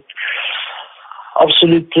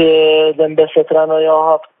absolut den bästa tränare jag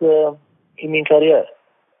har haft i min karriär.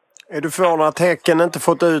 Är du förvånad att Häcken inte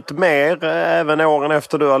fått ut mer även åren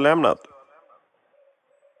efter du har lämnat?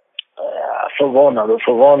 Förvånad.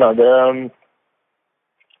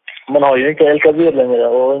 Man har ju inte El Kabir längre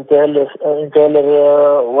och inte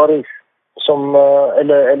heller Waris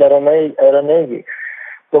eller Ranegi.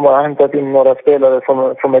 De har hämtat in några spelare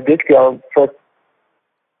som är duktiga för att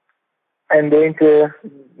ändå inte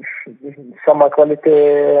samma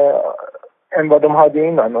kvalitet än vad de hade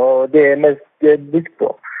innan. Och det är mest byggt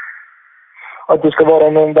på att det ska vara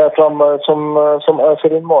någon där framme som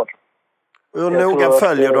öser in mål. Hur noga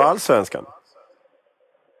följer du Allsvenskan?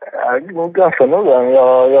 Ganska noga.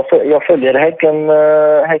 Jag följer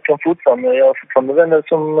Häcken fortfarande. Jag har fortfarande vänner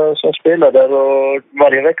som spelar där och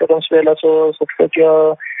varje vecka de spelar så försöker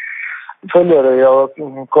jag följa det. Jag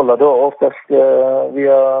kollar då oftast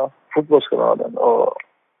via fotbollskanalen och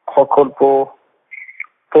har koll på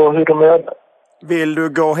hur de gör det. Vill du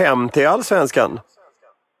gå hem till Allsvenskan?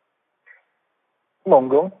 Någon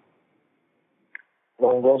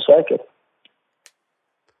gång säkert.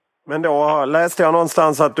 Men då läste jag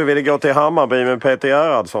någonstans att du ville gå till Hammarby med Peter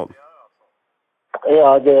Gerhardsson.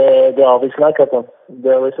 Ja, det har vi snackat om.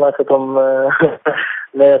 Det har vi snackat om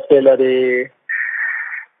när jag spelade i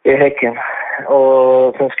Häcken.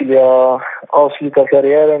 Och sen skulle jag avsluta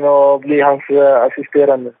karriären och bli hans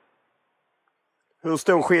assisterande. Hur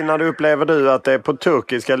stor skillnad upplever du att det är på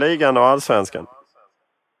turkiska ligan och Allsvenskan?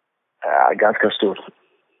 Ja, ganska stor.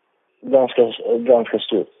 Ganska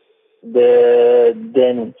stor. Det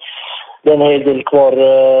är en hel del kvar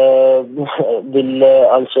vill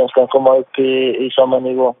Allsvenskan komma upp i samma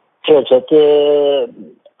nivå. Trots att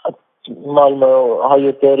Malmö har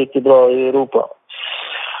gjort det riktigt bra i Europa.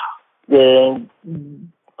 Det är en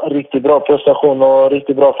riktigt bra prestation och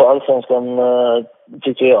riktigt bra för Allsvenskan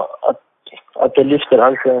tycker jag. Att det lyfter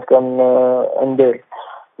Allsvenskan en del.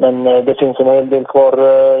 Men det finns en hel del kvar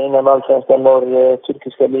innan Allsvenskan når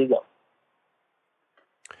turkiska ligan.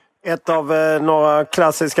 Ett av några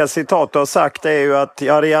klassiska citat du har sagt är ju att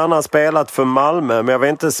jag hade gärna spelat för Malmö men jag vill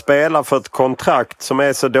inte spela för ett kontrakt som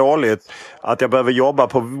är så dåligt att jag behöver jobba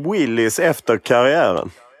på Willys efter karriären.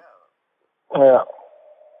 Ja.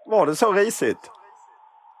 Var det så risigt?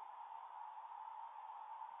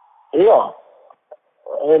 Ja.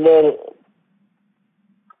 Eller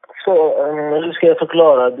så, hur ska jag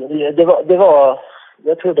förklara? Det var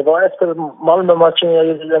jag tror det var efter Malmö-matchen jag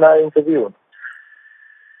gjorde den här intervjun.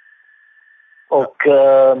 Och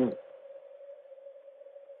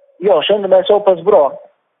jag kände mig så pass bra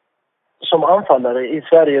som anfallare i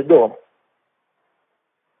Sverige då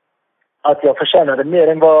att jag förtjänade mer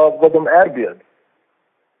än vad de erbjöd.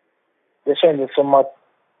 Det kändes som att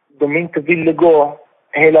de inte ville gå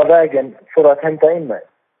hela vägen för att hämta in mig.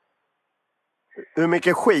 Hur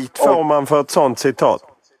mycket skit får man för ett sånt citat?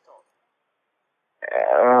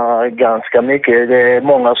 Ganska mycket. Det är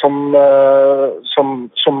många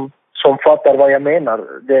som fattar vad jag menar.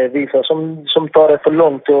 Det är vissa som tar det för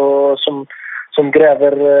långt och som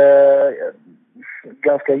gräver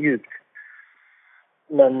ganska djupt.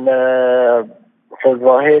 Men för att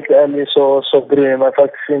vara helt ärlig så bryr jag mig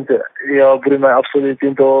faktiskt inte. Jag bryr mig absolut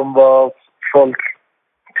inte om vad folk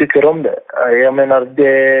tycker om det. Jag menar,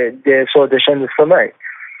 det är så det kändes för mig.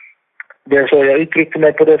 Det är så jag uttryckte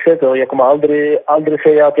mig på det sättet och jag kommer aldrig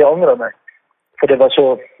säga att jag ångrar mig. För det var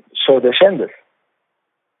så det kändes.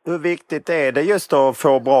 Hur viktigt är det just att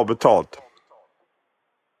få bra betalt?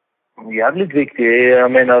 Jävligt viktigt.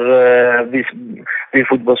 Jag menar, vi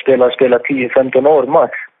fotbollsspelare spelar 10-15 år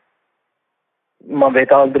max. Man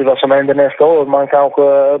vet aldrig vad som händer nästa år. Man kanske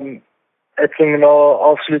är tvungen att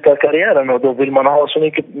avsluta karriären och då vill man ha så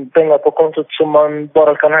mycket pengar på kontot som man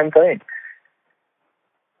bara kan hämta in.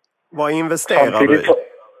 Vad investerar du i?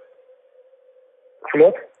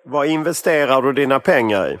 Förlåt? Vad investerar du dina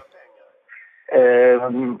pengar i?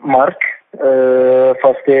 Mark,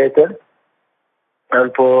 fastigheter. Jag höll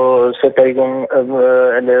på att sätta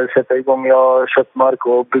igång. Jag har köpt mark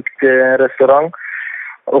och byggt en restaurang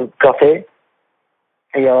och café.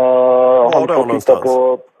 Jag har på att titta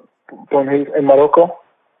på en hus i Marocko.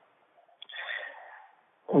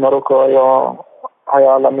 I Marocko har jag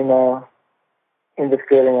alla mina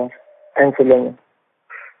investeringar än så länge.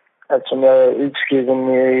 Eftersom jag är utskriven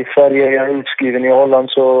i Sverige, jag är utskriven i Holland,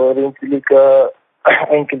 så är det inte lika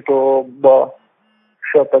enkelt att bara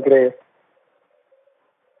köpa grejer.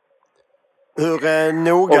 Hur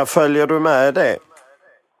noga följer du med det?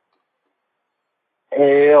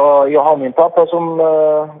 Jag har min pappa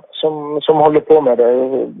som håller på med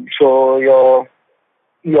det. Så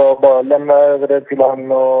jag bara lämnar över det till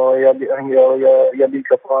honom och jag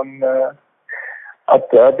litar på honom att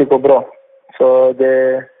det går bra. Så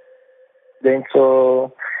det är inte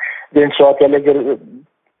så att jag lägger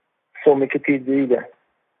så mycket tid i det.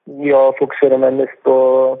 Jag fokuserar mest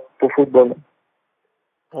på fotbollen.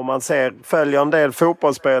 Om man följer en del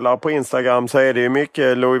fotbollsspelare på Instagram så är det ju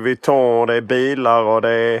mycket Louis Vuitton, det är bilar och det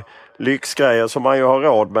är lyxgrejer som man ju har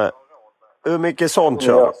råd med. Hur mycket sånt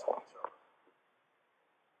kör? Ja.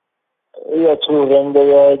 Jag tror ändå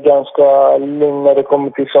jag är ganska lugn när det kommer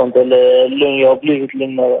till sånt. Eller lugn, jag har blivit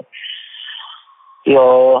lugnare.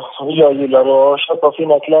 Jag gillar att köpa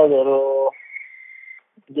fina kläder och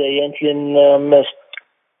det är egentligen mest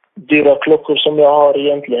dyra klockor som jag har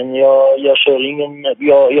egentligen.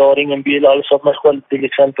 Jag har ingen bil alls av mig själv till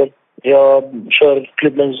exempel. Jag kör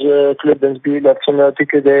klubbens bil eftersom jag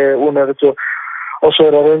tycker det är onödigt och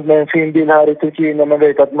köra runt med en fin bil här i Turkiet när man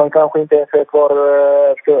vet att man kanske inte ens är kvar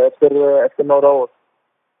efter några år.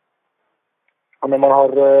 Och när man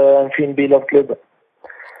har en fin bil av klubben.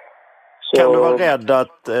 Så... Kan du vara rädd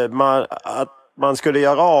att man skulle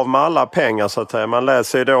göra av med alla pengar så att säga? Man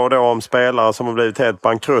läser ju då och då om spelare som har blivit helt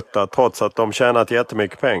bankrutta trots att de tjänat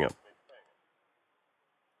jättemycket pengar.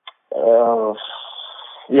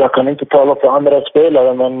 Jag kan inte tala för andra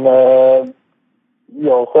spelare, men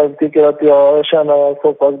jag själv tycker att jag tjänar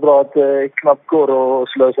så pass bra att det knappt går att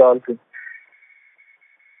slösa allting.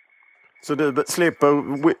 Så du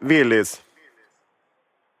slipper Willys?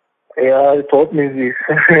 Ja, förhoppningsvis.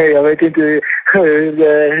 Jag vet inte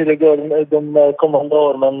hur det går de kommande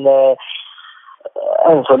år, men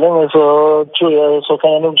än så länge så tror jag så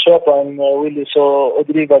kan jag nog köpa en Willys och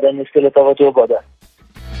driva den istället av att jobba där.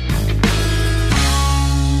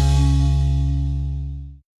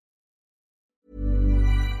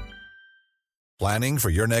 Planning for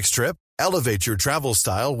your next trip? Elevate your travel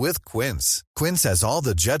style with Quince. Quince has all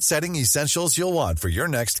the jet-setting essentials you'll want for your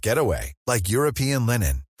next getaway, like European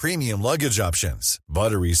linen, premium luggage options,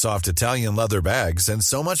 buttery soft Italian leather bags, and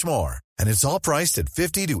so much more. And it's all priced at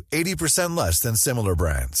 50 to 80% less than similar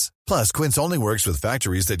brands. Plus, Quince only works with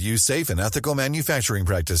factories that use safe and ethical manufacturing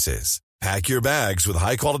practices. Pack your bags with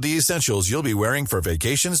high-quality essentials you'll be wearing for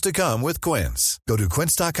vacations to come with Quince. Go to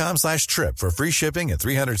quince.com/trip for free shipping and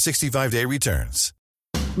 365-day returns.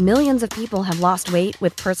 Millions of people have lost weight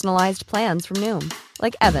with personalized plans from Noom.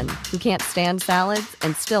 Like Evan, who can't stand salads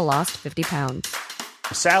and still lost 50 pounds.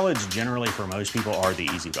 Salads generally for most people are the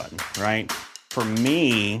easy button, right? For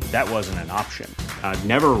me, that wasn't an option. I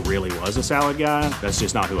never really was a salad guy. That's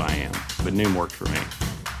just not who I am. But Noom worked for me.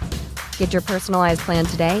 Get your personalized plan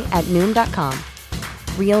today at Noom.com.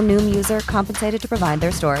 Real Noom user compensated to provide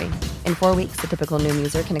their story. In 4 weeks, the typical Noom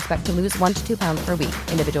user can expect to lose 1 to 2 pounds per week.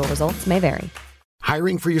 Individual results may vary.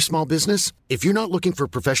 Hiring for your small business? If you're not looking for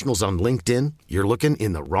professionals on LinkedIn, you're looking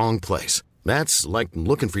in the wrong place. That's like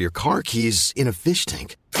looking for your car keys in a fish tank.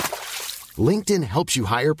 LinkedIn helps you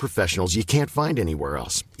hire professionals you can't find anywhere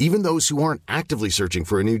else, even those who aren't actively searching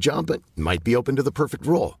for a new job but might be open to the perfect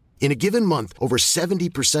role. In a given month, over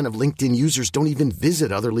 70% of LinkedIn users don't even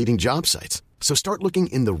visit other leading job sites. So start looking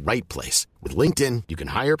in the right place. With LinkedIn, you can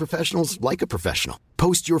hire professionals like a professional.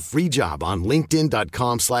 Post your free job on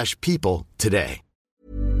linkedin.com/people today.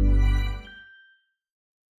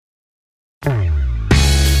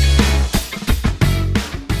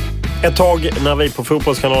 Ett tag när vi på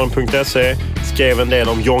fotbollskanalen.se skrev en del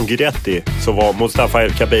om John Guidetti så var Mustafa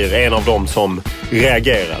El Kabir en av dem som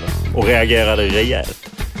reagerade. Och reagerade rejält.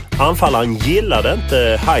 Anfallaren gillade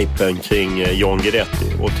inte hypen kring John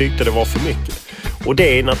Guidetti och tyckte det var för mycket. Och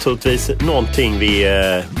det är naturligtvis någonting vi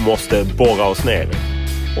måste borra oss ner i.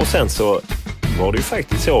 Och sen så var det ju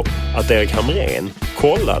faktiskt så att Erik Hamrén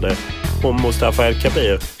kollade om Mustafa El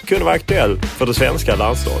Kabir kunde vara aktuell för det svenska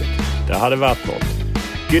landslaget. Det hade varit något.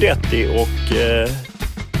 Guidetti och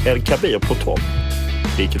El Kabir på topp.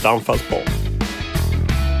 Vilket anfallspar.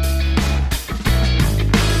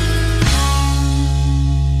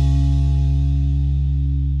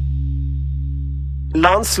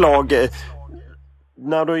 Landslag.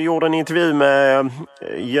 När du gjorde en intervju med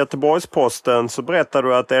Göteborgs-Posten så berättade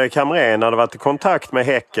du att Erik Hamrén hade varit i kontakt med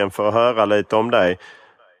Häcken för att höra lite om dig.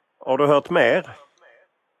 Har du hört mer?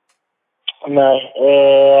 Nej,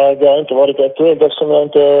 det har inte varit aktuellt eftersom jag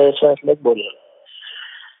inte är svensk medborgare.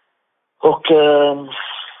 Och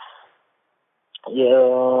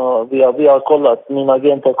vi har kollat, min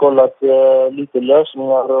agent har kollat lite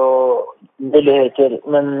lösningar och möjligheter,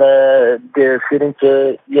 men det ser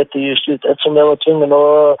inte jätteljust ut eftersom jag var tvungen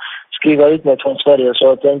att skriva ut mig från Sverige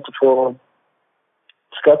så att jag inte får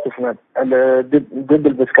skattesnäpp eller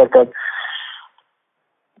dubbelbeskattad.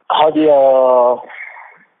 Hade jag,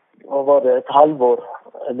 vad var det, ett halvår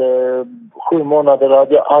eller 7 månader,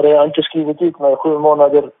 hade jag inte skrivit ut mig 7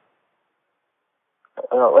 månader,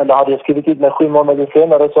 eller hade jag skrivit ut mig 7 månader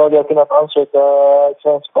senare så hade jag kunnat ansöka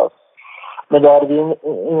svensk pass. Men det hade vi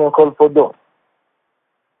ingen koll på då.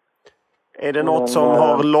 Är det något som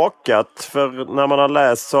har lockat? För när man har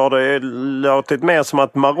läst så har det låtit mer som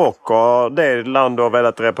att Marocko är det land du har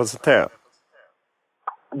velat representera.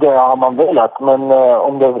 Det har man velat, men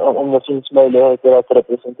om det finns möjligheter att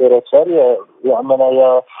representera Sverige. Jag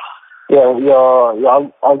menar, jag har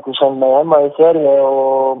alltid känt mig hemma i Sverige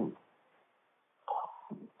och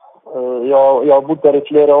jag har bott där i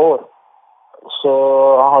flera år.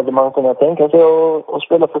 Så hade man kunnat tänka sig att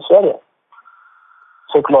spela för Sverige.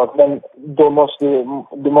 Såklart, men då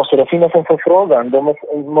måste det finnas en förfrågan. Då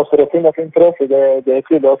måste det finnas intresse. Det är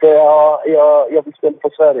kul att säga jag vill spela för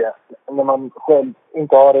Sverige. När man själv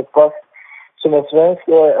inte har ett pass som är svensk.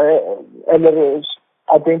 Eller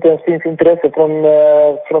att det inte ens finns intresse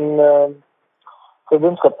från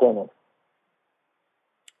förbundskaptenen.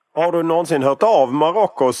 Har du någonsin hört av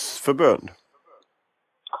Marockos förbund?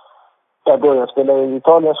 Ja, då jag spelade i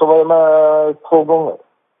Italien så var jag med 2 gånger.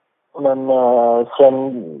 Men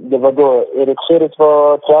sen, det var då Erik Seritz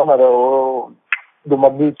var tränare och de har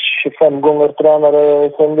bytt 25 gånger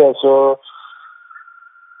tränare sen det. Så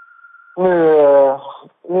nu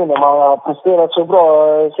när man har presterat så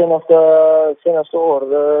bra senaste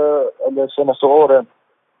åren,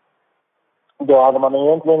 då hade man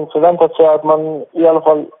egentligen förväntat sig att man i alla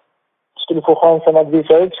fall skulle få chansen att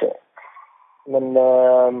visa ut sig. Men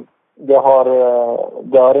det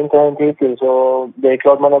har inte hänt hittills, så det är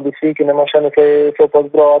klart man är besviken när man känner sig så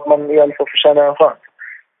pass bra att man i alla fall förtjänar en chans.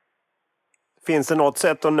 Finns det något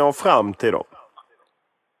sätt att nå fram till dem?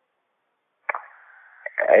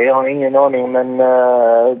 Jag har ingen aning, men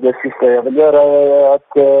det sista jag vill göra är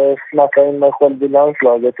att snacka in mig själv i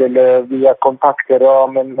landslaget eller via kontakter. Ja,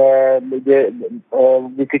 men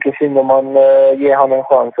vi tycker synd om man ger han en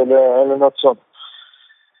chans eller något sånt.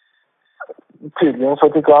 Tydligen så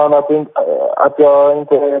tycker han att jag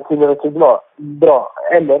inte är tillräckligt bra.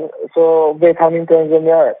 Eller så vet han inte ens vem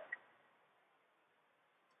jag är.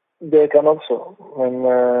 Det kan också. Men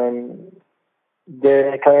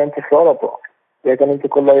det kan jag inte svara på. Jag kan inte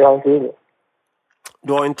kolla i hans huvud.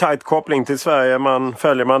 Du har en tajt koppling till Sverige.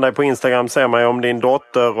 Följer man dig på Instagram ser man ju om din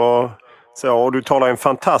dotter och du talar en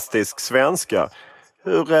fantastisk svenska.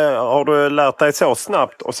 Hur har du lärt dig så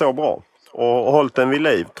snabbt och så bra? Och hållit den vid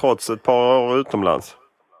liv trots ett par år utomlands?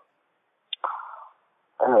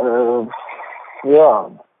 Ja,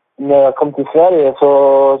 när jag kom till Sverige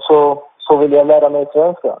så ville jag lära mig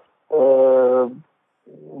svenska.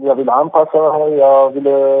 Jag ville anpassa mig, jag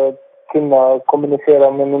ville kunna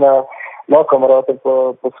kommunicera med mina lagkamrater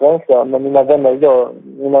på svenska, med mina vänner då,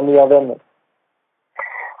 mina nya vänner.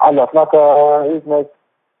 Alla snackar ut med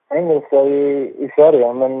engelska i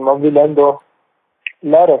Sverige, men man vill ändå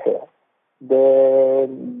lära sig.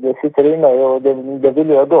 Det sitter i mig och det vill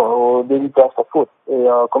jag då, och det gick ganska fort.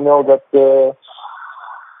 Jag kommer ihåg att det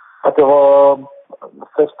var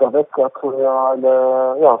första veckan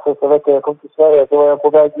jag kom till Sverige, så var jag på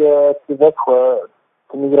väg till Växjö,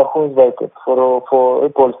 till Migrationsverket för att få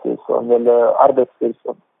uppehållstillstånd eller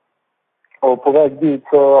arbetstillstånd. Och på väg dit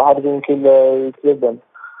så hade vi en kille i klubben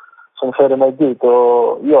som körde mig dit,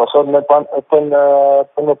 och jag såg med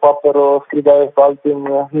på papper och skrev upp allting,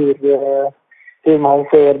 hur man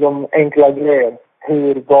säger de enkla grejer.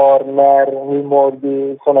 Hur, var, när, hur mår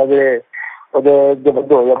du, sådana grejer. Och det var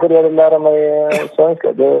då jag började lära mig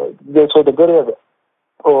svenska. Det är så det började.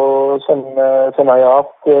 Och sen har jag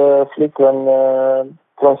haft flickvän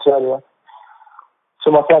från Sverige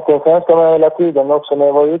som har pratat svenska med hela tiden också när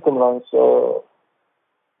jag var utomlands. Så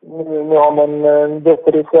nu har man en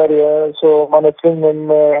dotter i Sverige, så man är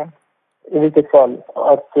tvungen i vilket fall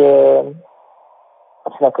att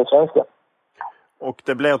snacka svenska. Och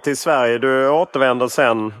det blir till Sverige. Du återvänder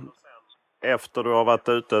sen efter du har varit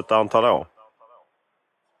ute ett antal år?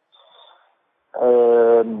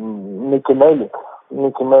 Mycket möjligt.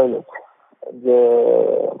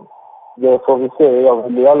 Det får vi se. Jag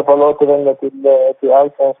vill i alla fall återvända till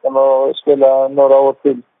Allsvenskan och spela några år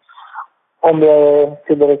till. Om jag är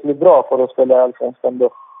tillräckligt bra för att spela Allsvenskan då.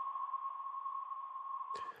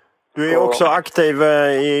 Du är också aktiv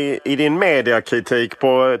i din mediakritik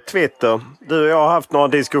på Twitter. Du och jag har haft några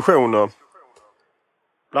diskussioner.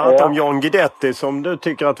 Bland annat om John Guidetti, som du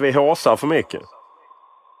tycker att vi håsar för mycket.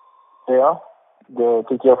 Ja, det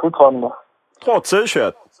tycker jag fortfarande. Trots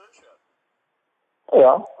U21?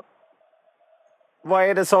 Ja. Vad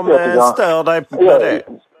är det som stör dig med det?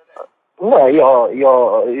 Nej,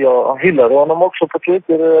 jag hyllar honom också på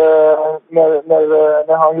Twitter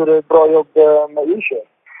när han gjorde ett bra jobb med U21.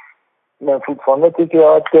 Men fortfarande tycker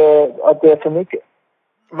jag att det är för mycket.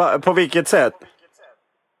 På vilket sätt?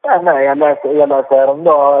 Ja, nej, jag läste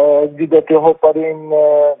häromdagen. Guidetti hoppade in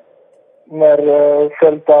när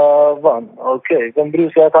Celta vann. Okej, vem bryr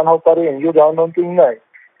sig att han hoppade in? Gjorde han någonting? Nej.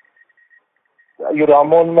 Gjorde han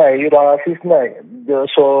mål? Nej. Gjorde han assist? Nej.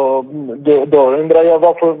 Då undrar jag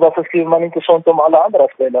varför skriver man inte sånt om alla andra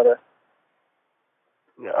spelare?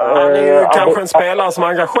 Ja, han är ju kanske en spelare som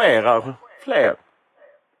engagerar fler.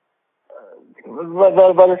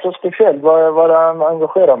 Vad är det så speciellt? Vad är han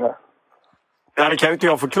engagerad med? Ja, det kan ju inte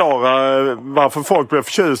jag förklara varför folk blev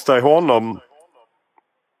förtjusta i honom.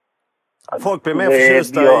 Folk blev mer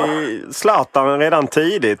förtjusta i Zlatan redan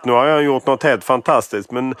tidigt. Nu har jag gjort något helt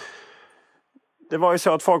fantastiskt. Men det var ju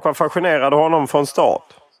så att folk var fascinerade av honom från start.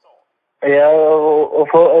 Ja, och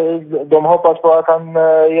de hoppas på att han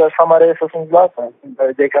gör samma resa som Zlatan.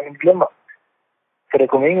 Det kan inte glömma. För det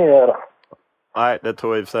kommer ingen göra. Nej, det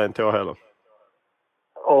tror jag i och för sig inte jag heller.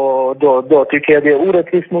 Och då tycker jag det är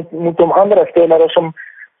orättvist mot de andra spelare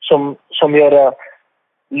som gör det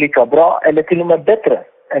lika bra eller till och med bättre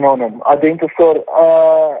än honom. Att det inte står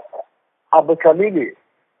Abbe Khalili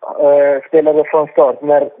spelade från start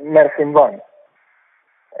när Mersin vann.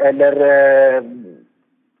 Eller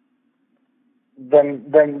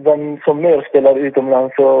vem som mer spelar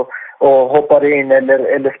utomlands och hoppar in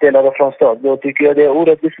eller spelade från start. Då tycker jag det är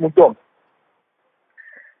orättvist mot dem.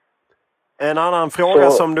 En annan fråga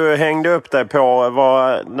som du hängde upp dig på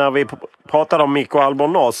var när vi pratade om Mikko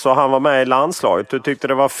Albornoz och han var med i landslaget. Du tyckte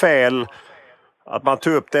det var fel att man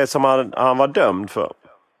tog upp det som han var dömd för.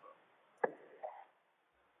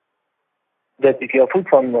 Det tycker jag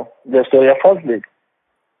fortfarande. Det står jag fast vid.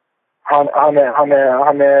 Han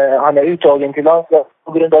är uttagen till landslaget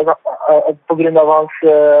på grund av hans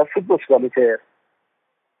fotbollskvaliteter.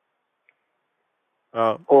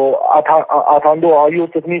 Ja. Och att han då har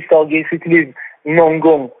gjort ett misstag i sitt liv någon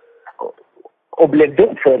gång och blev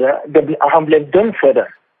dömd för det. Han blev dömd för det.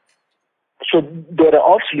 Så då är det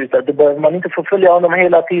avslutat. Då behöver man inte förfölja honom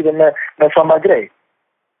hela tiden med samma grej.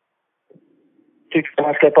 Tycker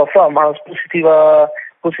man ska ta fram hans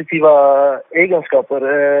positiva egenskaper,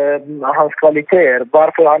 hans kvaliteter,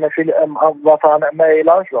 varför han är med i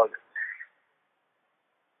landslaget.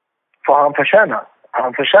 För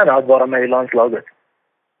han förtjänar att vara med i landslaget.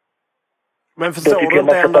 Men förstår du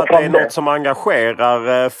inte ändå att det är något som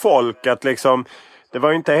engagerar folk? Att liksom, det var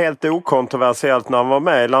ju inte helt okontroversiellt när han var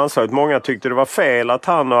med i landslaget. Många tyckte det var fel att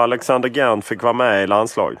han och Alexander Gent fick vara med i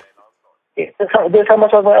landslaget. Det är samma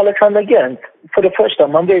sak med Alexander Gent. För det första,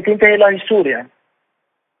 man vet inte hela historien.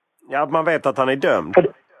 Ja, man vet att han är dömd.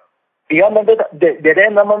 Ja, men det är det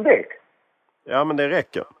enda man vet. Ja, men det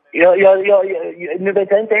räcker. Nu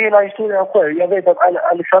vet jag inte hela historien själv. Jag vet att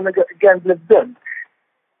Alexander Gent blev dömd.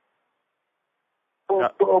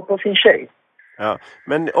 På sin tjej. Ja.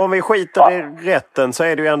 Men om vi skiter i rätten så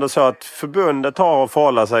är det ju ändå så att förbundet har att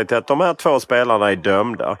förhålla sig till att de här två spelarna är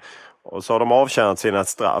dömda. Och så har de avtjänat sina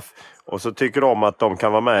straff. Och så tycker de att de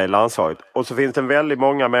kan vara med i landslaget. Och så finns det väldigt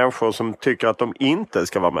många människor som tycker att de inte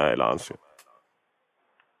ska vara med i landslaget.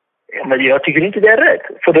 Ja, men jag tycker inte det är rätt.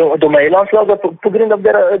 För de är i landslaget på grund av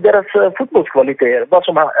deras fotbollskvaliteter. Vad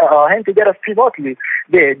som har hänt i deras privatliv,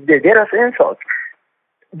 det är deras ensak.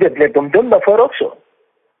 Det blev de dömda för också.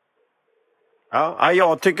 Ja,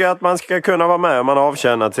 jag tycker att man ska kunna vara med om man har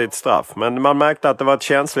avtjänat sitt straff. Men man märkte att det var ett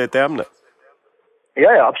känsligt ämne.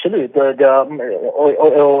 Ja, absolut. Och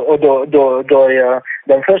då är jag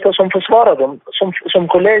den första som försvarar dem som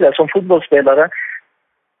kollega, som fotbollsspelare.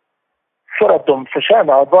 För att de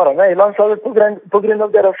förtjänar att vara med i landslaget på grund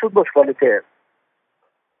av deras fotbollskvalitet.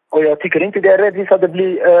 Och jag tycker inte det är rättvist att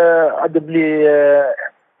det blir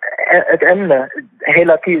ett ämne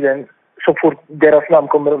hela tiden så fort deras namn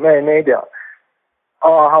kommer med i media.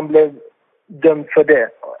 Ja, han blev dömd för det.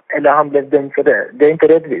 Eller han blev dömd för det. Det är inte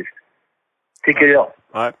rättvist. Tycker jag.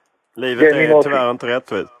 Nej, livet är tyvärr inte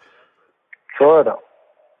rättvist. Så är det.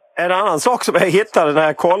 En annan sak som jag hittade när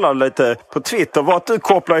jag kollade lite på Twitter var att du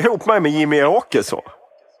kopplar ihop mig med Jimmy Åkesson.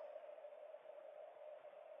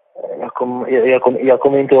 Jag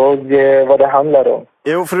kommer inte ihåg vad det handlar om.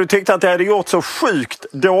 Jo, för du tyckte att jag hade gjort så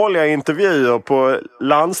sjukt dåliga intervjuer på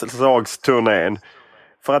landslagsturnén.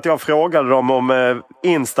 För att jag frågade dem om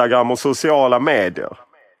Instagram och sociala medier.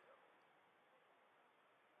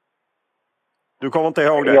 Du kommer inte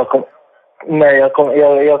ihåg det?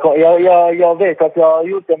 Jag vet att jag har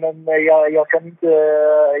gjort det, men jag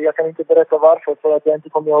kan inte berätta varför, för att jag inte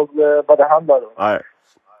kommer ihåg vad det handlar om. Nej.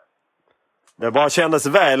 Det bara kändes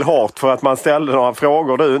väl hårt för att man ställde några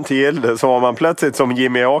frågor du inte gillade, så var man plötsligt som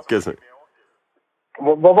Jimmy Åkesson.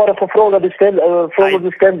 Vad var det för frågor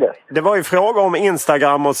du ställde? Det var ju frågor om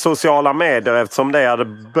Instagram och sociala medier, eftersom det hade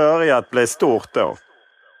börjat bli stort då.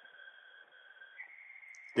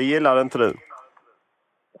 Det gillade inte du?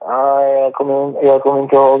 Jag kommer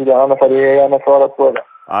inte ihåg det, annars hade jag gärna svarat på det.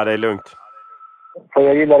 Ja, det är lugnt. För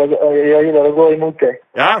jag gillar att gå emot dig.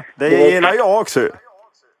 Ja, det gillar jag också.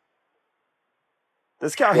 Det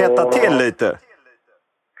ska hetta till lite.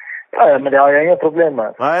 Ja, men det har jag inga problem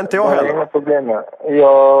med. Nej, inte jag heller. Det har inga problem med.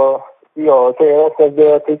 Jag säger också det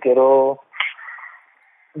jag tycker och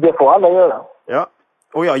det får alla göra. Ja,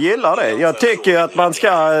 och jag gillar det. Jag tycker att man ska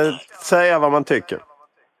säga vad man tycker.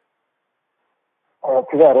 Ja,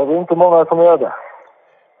 tyvärr är det inte många som gör det.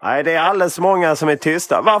 Nej, det är alldeles många som är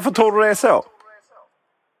tysta. Varför tror du det är så?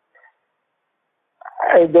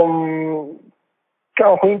 Nej, de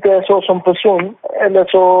kanske inte är så som person. Eller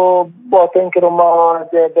så bara tänker de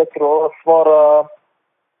att det är bättre att svara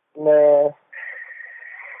med,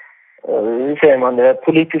 hur säger man det,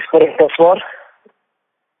 politiskt korrekta svar.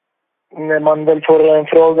 När man väl får en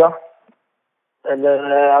fråga.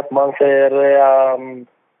 Eller att man säger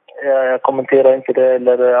jag kommenterar inte det.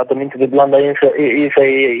 Eller att de inte vill blanda in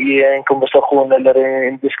sig i en konversation eller i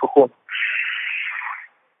en diskussion.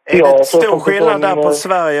 Är det stor skillnad där på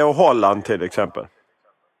Sverige och Holland till exempel?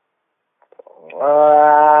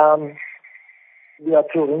 Jag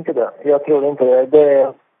tror inte det.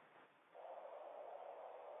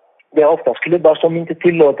 Det är oftast klubbar som inte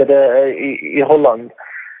tillåter det i Holland.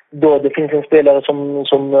 Då det finns en spelare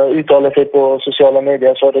som uttalar sig på sociala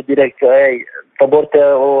medier så är det direkt ta bort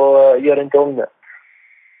det och gör inte om det.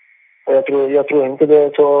 Jag tror inte det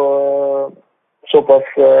är så pass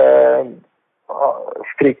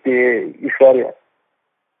strikt i Sverige.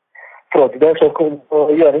 Trots det så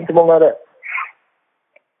gör inte många det.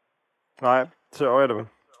 Nej, så är det väl.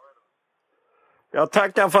 Jag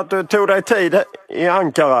tackar för att du tog dig tid i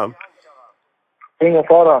Ankara. Ingen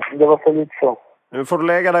fara, det var för lite så. Nu får du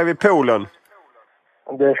lägga dig vid poolen.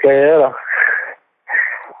 Det ska jag göra.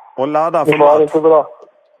 Och ladda för mat. Det var mat. så bra.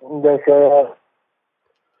 Det ska jag göra.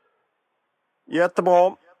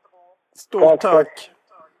 Jättebra. Stort tack.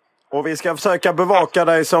 Och vi ska försöka bevaka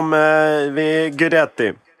dig som vid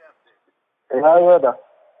Guidetti. Jag gör det.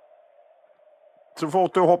 Så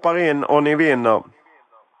fort du hoppar in och ni vinner.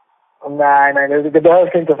 Nej, det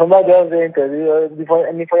behövs inte. För mig behövs det inte.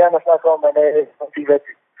 Ni får gärna snacka om det. Det är någonting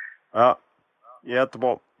vettigt. Ja,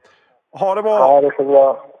 jättebra. Ha det bra. Ja, det är så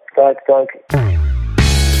bra. Tack.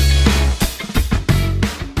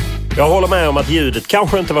 Jag håller med om att ljudet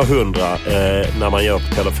kanske inte var 100 när man gör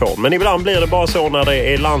på telefon. Men ibland blir det bara så när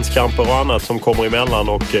det är landskamper och annat som kommer emellan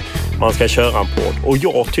och man ska köra en podd. Och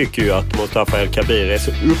jag tycker ju att Mustafa El Kabir är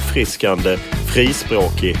så uppfriskande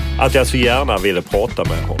frispråkig att jag så gärna ville prata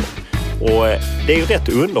med honom. Och det är ju rätt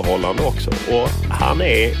underhållande också. Och han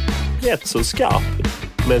är rätt så skarp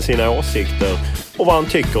med sina åsikter och vad han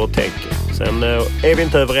tycker och tänker. Sen är vi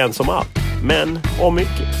inte överens om allt, men om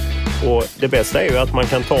mycket. Och det bästa är ju att man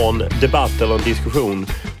kan ta en debatt eller en diskussion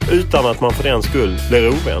utan att man för den skull blir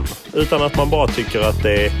ovän. Utan att man bara tycker att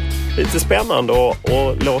det är lite spännande att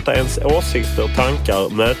låta ens åsikter och tankar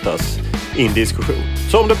mötas i en diskussion.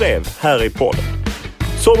 Som det blev här i podden.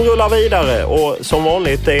 Som rullar vidare och som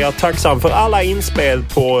vanligt är jag tacksam för alla inspel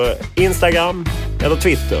på Instagram eller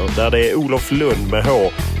Twitter där det är Olof Lund med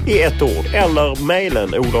H i ett ord. Eller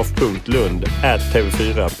mejlen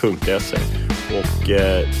olof.lund@tv4.se. Och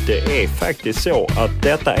det är faktiskt så att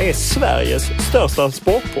detta är Sveriges största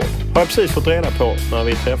sportpodd. Har jag precis fått reda på när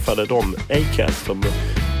vi träffade de Acast som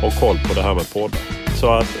har koll på det här med poddar.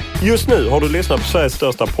 Så att just nu har du lyssnat på Sveriges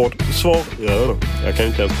största podd. Jag kan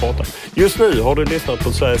inte ens prata. Just nu har du lyssnat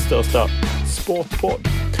på Sveriges största sportpodd.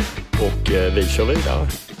 Och vi kör vidare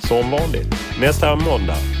som vanligt. Nästa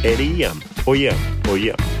måndag är det igen och igen och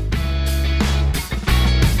igen.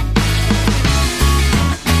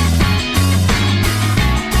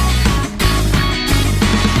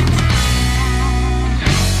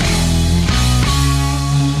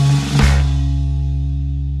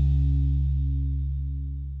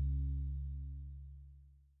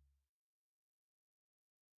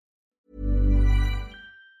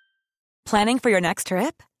 Planning for your next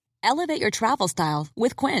trip? Elevate your travel style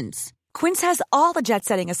with Quince. Quince has all the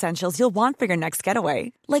jet-setting essentials you'll want for your next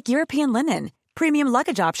getaway, like European linen, premium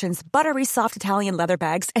luggage options, buttery soft Italian leather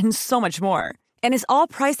bags, and so much more. And is all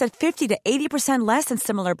priced at 50 to 80% less than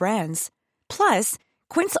similar brands. Plus,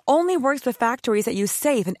 Quince only works with factories that use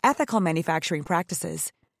safe and ethical manufacturing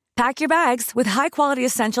practices. Pack your bags with high-quality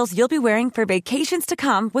essentials you'll be wearing for vacations to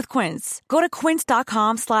come with Quince. Go to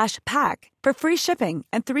quince.com/pack for free shipping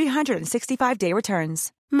and 365-day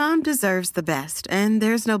returns. Mom deserves the best, and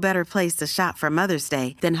there's no better place to shop for Mother's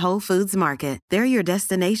Day than Whole Foods Market. They're your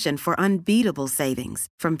destination for unbeatable savings,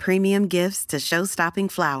 from premium gifts to show-stopping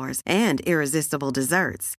flowers and irresistible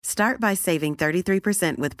desserts. Start by saving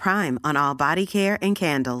 33% with Prime on all body care and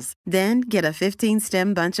candles. Then get a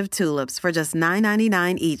 15-stem bunch of tulips for just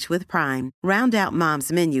 $9.99 each with Prime. Round out Mom's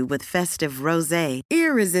menu with festive rosé,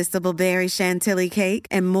 irresistible berry chantilly cake,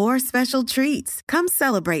 and more special treats. Come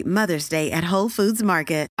celebrate Mother's Day at Whole Foods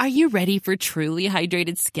Market. Are you ready for truly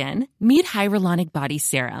hydrated skin? Meet Hyaluronic Body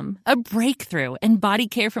Serum, a breakthrough in body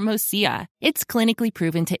care from Osea. It's clinically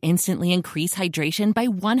proven to instantly increase hydration by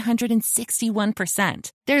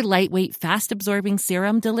 161%. Their lightweight, fast-absorbing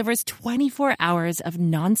serum delivers 24 hours of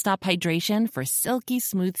nonstop hydration for silky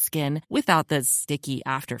smooth skin without the sticky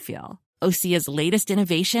afterfeel. Osea's latest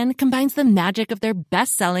innovation combines the magic of their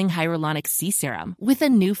best-selling Hyaluronic Sea Serum with a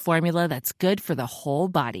new formula that's good for the whole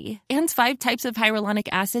body and 5 types of hyaluronic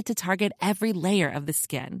acid to target every layer of the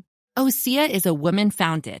skin. Osea is a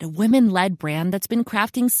women-founded, women-led brand that's been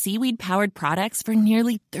crafting seaweed-powered products for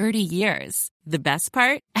nearly 30 years. The best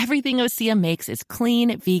part? Everything Osea makes is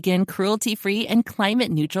clean, vegan, cruelty-free, and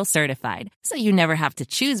climate-neutral certified, so you never have to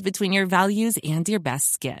choose between your values and your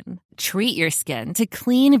best skin. Treat your skin to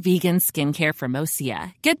clean, vegan skincare from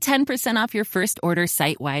Osea. Get 10% off your first order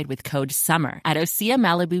site-wide with code SUMMER at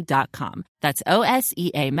OseaMalibu.com. That's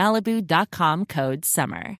OSEA Malibu.com, code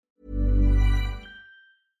SUMMER.